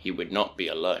time he would not be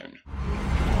alone.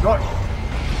 Norton!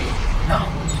 No.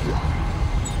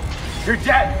 You're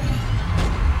dead!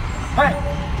 Hey!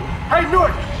 Hey,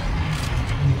 Norton!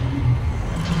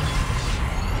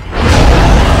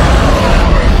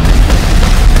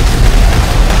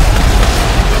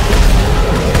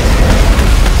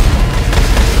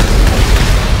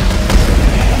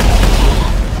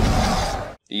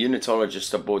 The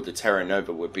unitologists aboard the Terra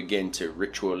Nova would begin to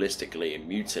ritualistically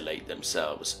mutilate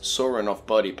themselves, sawing off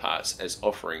body parts as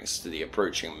offerings to the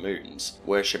approaching moons,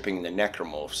 worshipping the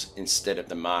necromorphs instead of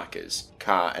the markers.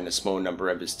 Carr and a small number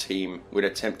of his team would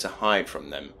attempt to hide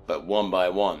from them, but one by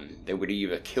one they would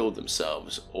either kill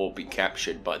themselves or be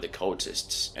captured by the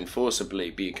cultists and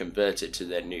forcibly be converted to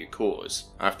their new cause.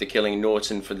 After killing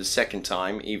Norton for the second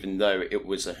time, even though it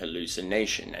was a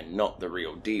hallucination and not the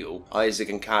real deal, Isaac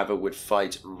and Carver would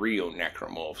fight real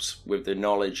necromorphs, with the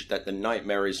knowledge that the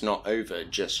nightmare is not over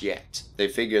just yet. They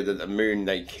figure that the moon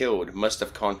they killed must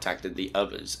have contacted the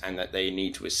others and that they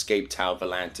need to escape Tau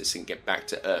Volantis and get back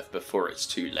to Earth before it's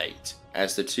too late.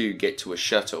 As the two get to a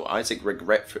shuttle, Isaac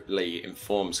regretfully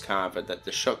informs Carver that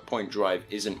the shock point drive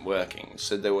isn't working,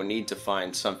 so they will need to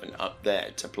find something up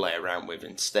there to play around with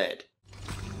instead.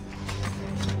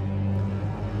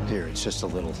 Here, it's just a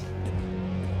little...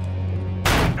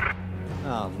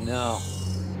 Oh no.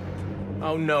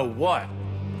 Oh no, what?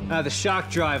 The shock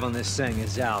drive on this thing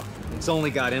is out. It's only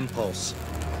got impulse.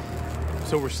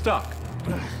 So we're stuck?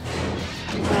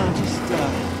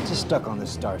 Just stuck on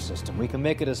this star system. We can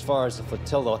make it as far as the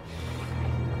flotilla.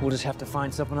 We'll just have to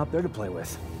find something up there to play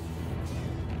with.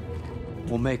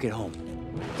 We'll make it home.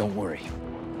 Don't worry.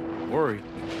 Worry?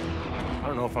 I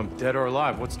don't know if I'm dead or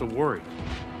alive. What's the worry?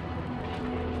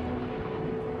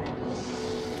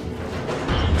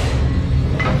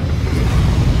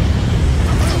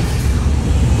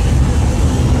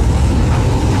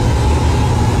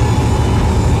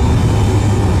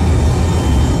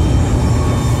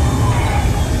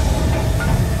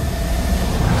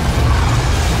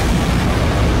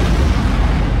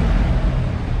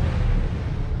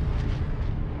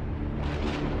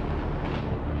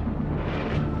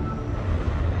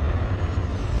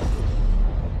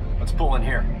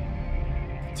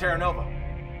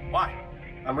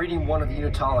 I'm reading one of the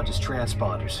Unitologist's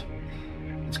transponders.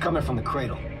 It's coming from the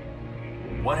cradle.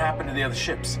 What happened to the other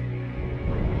ships?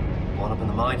 One up in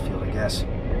the minefield, I guess.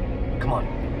 Come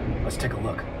on, let's take a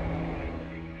look.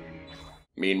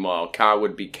 Meanwhile, Carr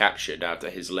would be captured after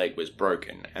his leg was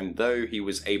broken, and though he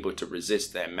was able to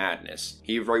resist their madness,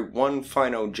 he wrote one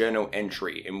final journal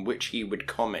entry in which he would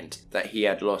comment that he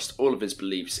had lost all of his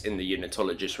beliefs in the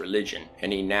Unitologist religion,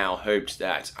 and he now hoped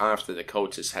that, after the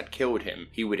cultists had killed him,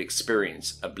 he would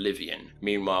experience oblivion.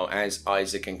 Meanwhile, as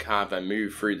Isaac and Carver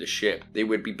moved through the ship, they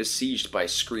would be besieged by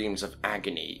screams of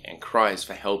agony and cries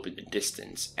for help in the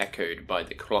distance, echoed by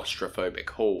the claustrophobic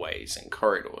hallways and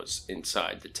corridors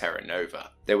inside the Terra Nova.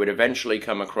 They would eventually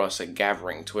come across a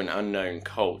gathering to an unknown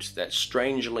cult that,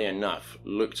 strangely enough,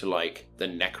 looked like the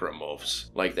necromorphs,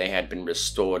 like they had been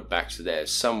restored back to their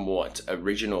somewhat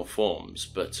original forms,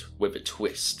 but with a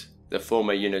twist. The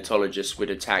former Unitologists would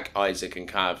attack Isaac and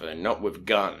Carver not with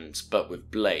guns, but with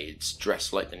blades,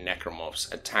 dressed like the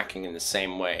necromorphs, attacking in the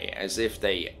same way, as if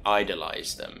they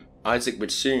idolized them. Isaac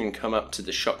would soon come up to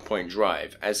the shock point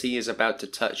drive. As he is about to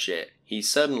touch it, he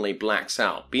suddenly blacks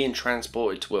out, being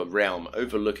transported to a realm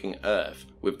overlooking Earth,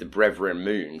 with the Brethren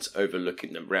moons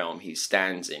overlooking the realm he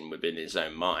stands in within his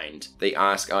own mind. They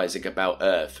ask Isaac about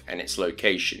Earth and its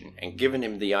location, and giving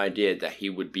him the idea that he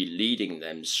would be leading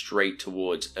them straight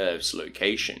towards Earth's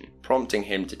location, prompting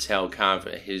him to tell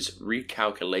Carver his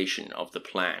recalculation of the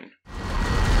plan.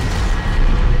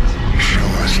 Show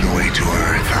us the way to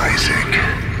Earth,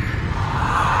 Isaac.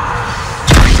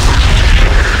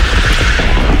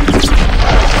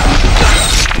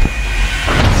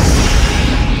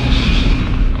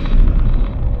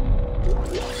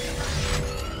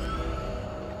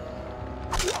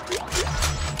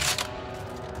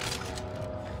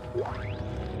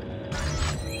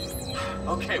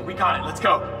 Okay, we got it. Let's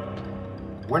go.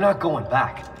 We're not going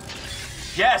back.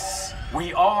 Yes,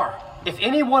 we are. If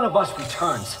any one of us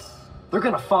returns, they're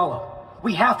gonna follow.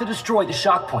 We have to destroy the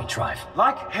shock point drive.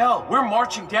 Like hell, we're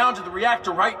marching down to the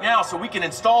reactor right now so we can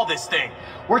install this thing.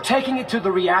 We're taking it to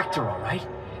the reactor, all right?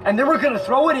 And then we're gonna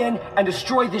throw it in and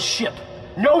destroy this ship.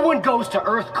 No one goes to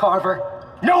Earth, Carver.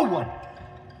 No one!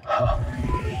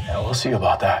 Yeah, we'll see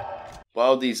about that.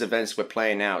 While these events were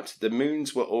playing out, the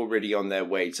moons were already on their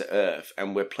way to Earth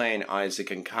and were playing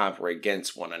Isaac and Carver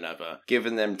against one another,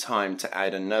 giving them time to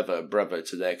add another brother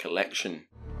to their collection.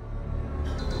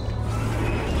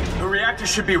 The reactor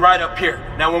should be right up here.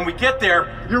 Now when we get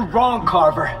there... You're wrong,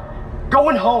 Carver.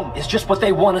 Going home is just what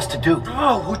they want us to do.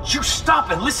 Oh, would you stop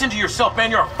and listen to yourself,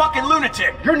 man? You're a fucking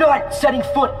lunatic! You're not setting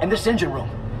foot in this engine room.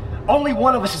 Only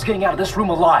one of us is getting out of this room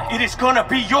alive. It is gonna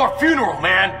be your funeral,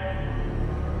 man!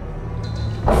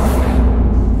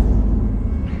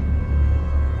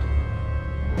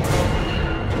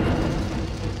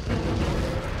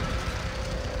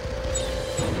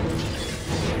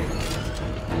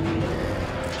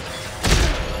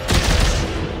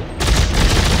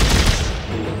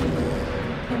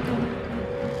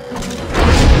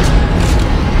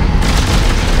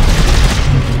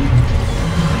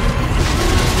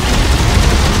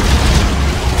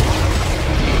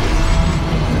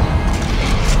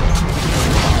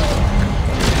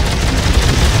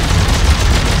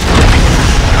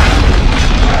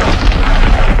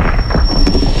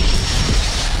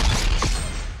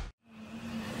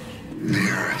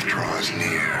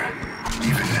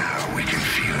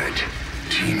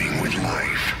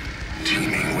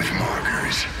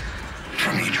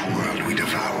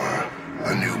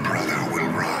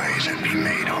 be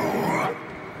made whole.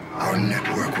 Our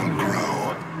network will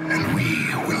grow, and we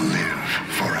will live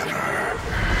forever.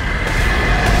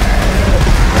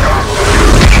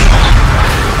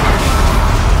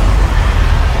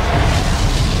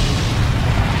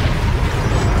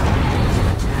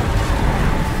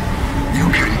 You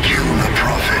can kill the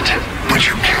prophet, but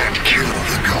you can't kill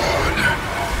the god.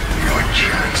 Your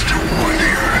chance to war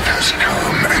the earth has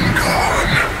come and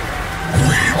gone.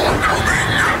 We are coming.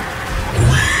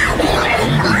 We are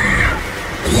hungry.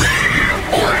 We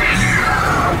are here.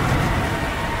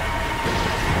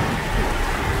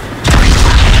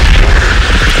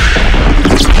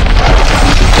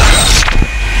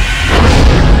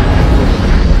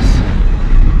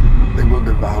 They will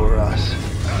devour us.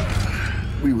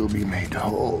 We will be made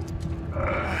whole.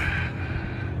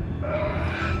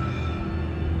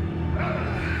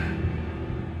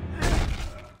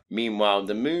 Meanwhile,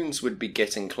 the moons would be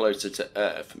getting closer to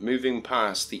Earth, moving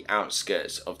past the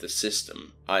outskirts of the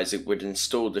system. Isaac would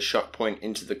install the shock point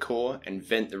into the core and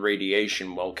vent the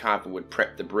radiation while Carver would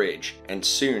prep the bridge, and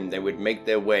soon they would make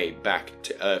their way back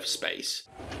to Earth space.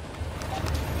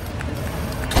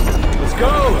 Let's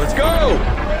go! Let's go!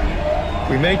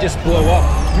 We may just blow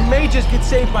up. We may just get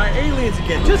saved by aliens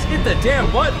again. Just hit the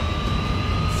damn button!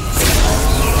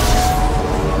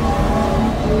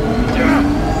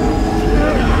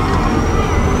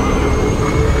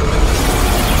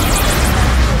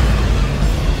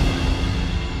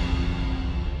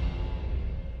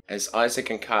 As Isaac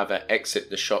and Carver exit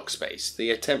the shock space, they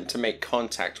attempt to make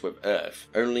contact with Earth,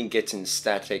 only getting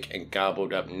static and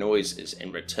garbled up noises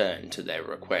in return to their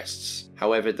requests.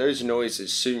 However, those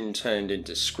noises soon turned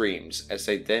into screams as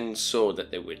they then saw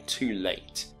that they were too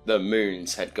late. The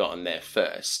moons had gotten there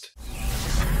first.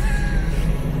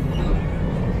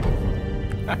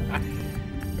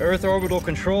 Earth Orbital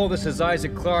Control, this is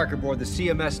Isaac Clarke aboard the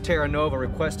CMS Terra Nova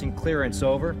requesting clearance,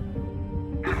 over.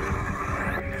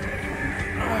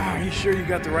 Are you sure you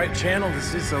got the right channel?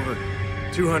 This is over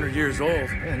 200 years old.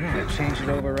 Yeah, no, I changed it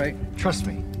over, right? Trust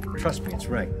me, it's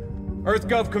right. Earth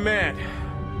Gov Command,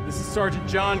 this is Sergeant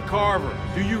John Carver.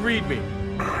 Do you read me?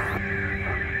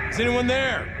 Is anyone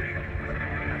there?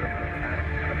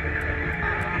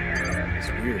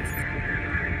 It's weird.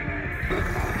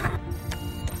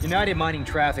 United Mining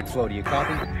Traffic Flow, do you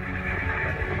copy?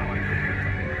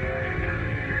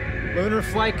 Lunar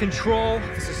Flight Control,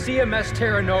 this is CMS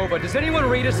Terra Nova. Does anyone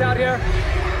read us out here?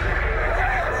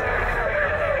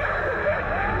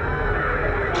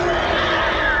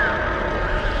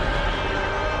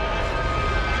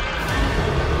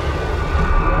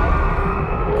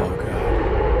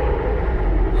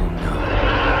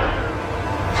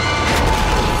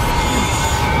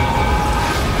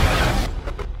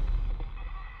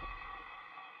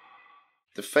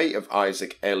 The fate of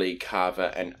Isaac, Ellie,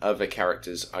 Carver, and other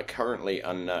characters are currently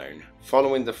unknown.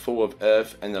 Following the fall of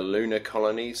Earth and the lunar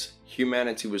colonies,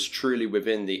 humanity was truly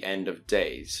within the end of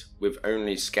days, with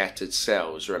only scattered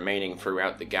cells remaining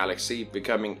throughout the galaxy,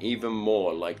 becoming even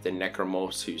more like the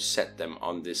necromorphs who set them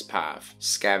on this path,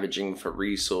 scavenging for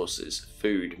resources,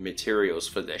 food, materials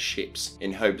for their ships,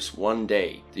 in hopes one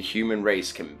day the human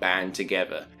race can band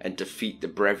together and defeat the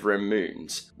Brethren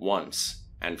Moons once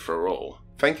and for all.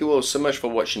 Thank you all so much for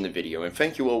watching the video, and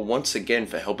thank you all once again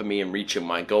for helping me in reaching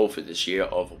my goal for this year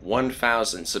of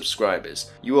 1,000 subscribers.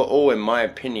 You are all, in my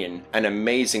opinion, an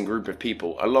amazing group of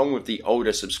people, along with the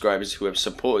older subscribers who have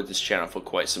supported this channel for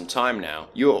quite some time now.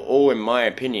 You are all, in my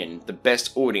opinion, the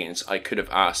best audience I could have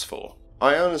asked for.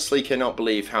 I honestly cannot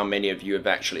believe how many of you have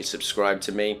actually subscribed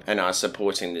to me and are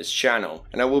supporting this channel,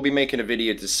 and I will be making a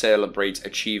video to celebrate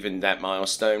achieving that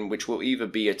milestone, which will either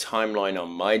be a timeline on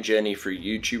my journey through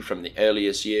YouTube from the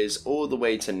earliest years all the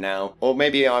way to now, or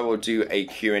maybe I will do a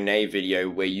Q&A video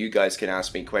where you guys can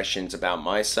ask me questions about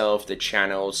myself, the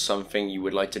channel, something you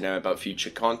would like to know about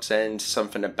future content,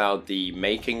 something about the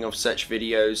making of such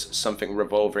videos, something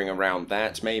revolving around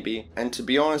that maybe. And to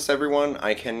be honest everyone,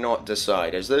 I cannot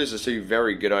decide, as those are two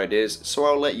very good ideas, so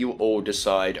I'll let you all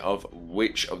decide of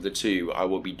which of the two I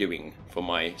will be doing for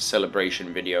my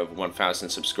celebration video of 1,000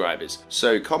 subscribers.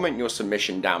 So comment your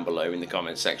submission down below in the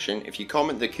comment section. If you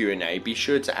comment the Q&A, be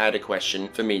sure to add a question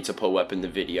for me to pull up in the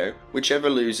video. Whichever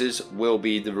loses will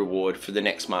be the reward for the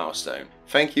next milestone.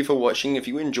 Thank you for watching. If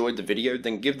you enjoyed the video,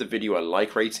 then give the video a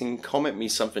like rating, comment me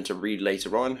something to read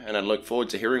later on, and I look forward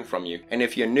to hearing from you. And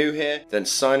if you're new here, then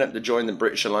sign up to join the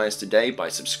British Alliance today by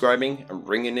subscribing and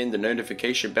ringing in the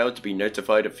notification bell to be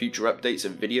notified of future updates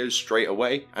and videos straight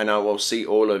away. And I will see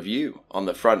all of you on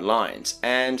the front lines,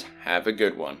 and have a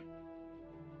good one.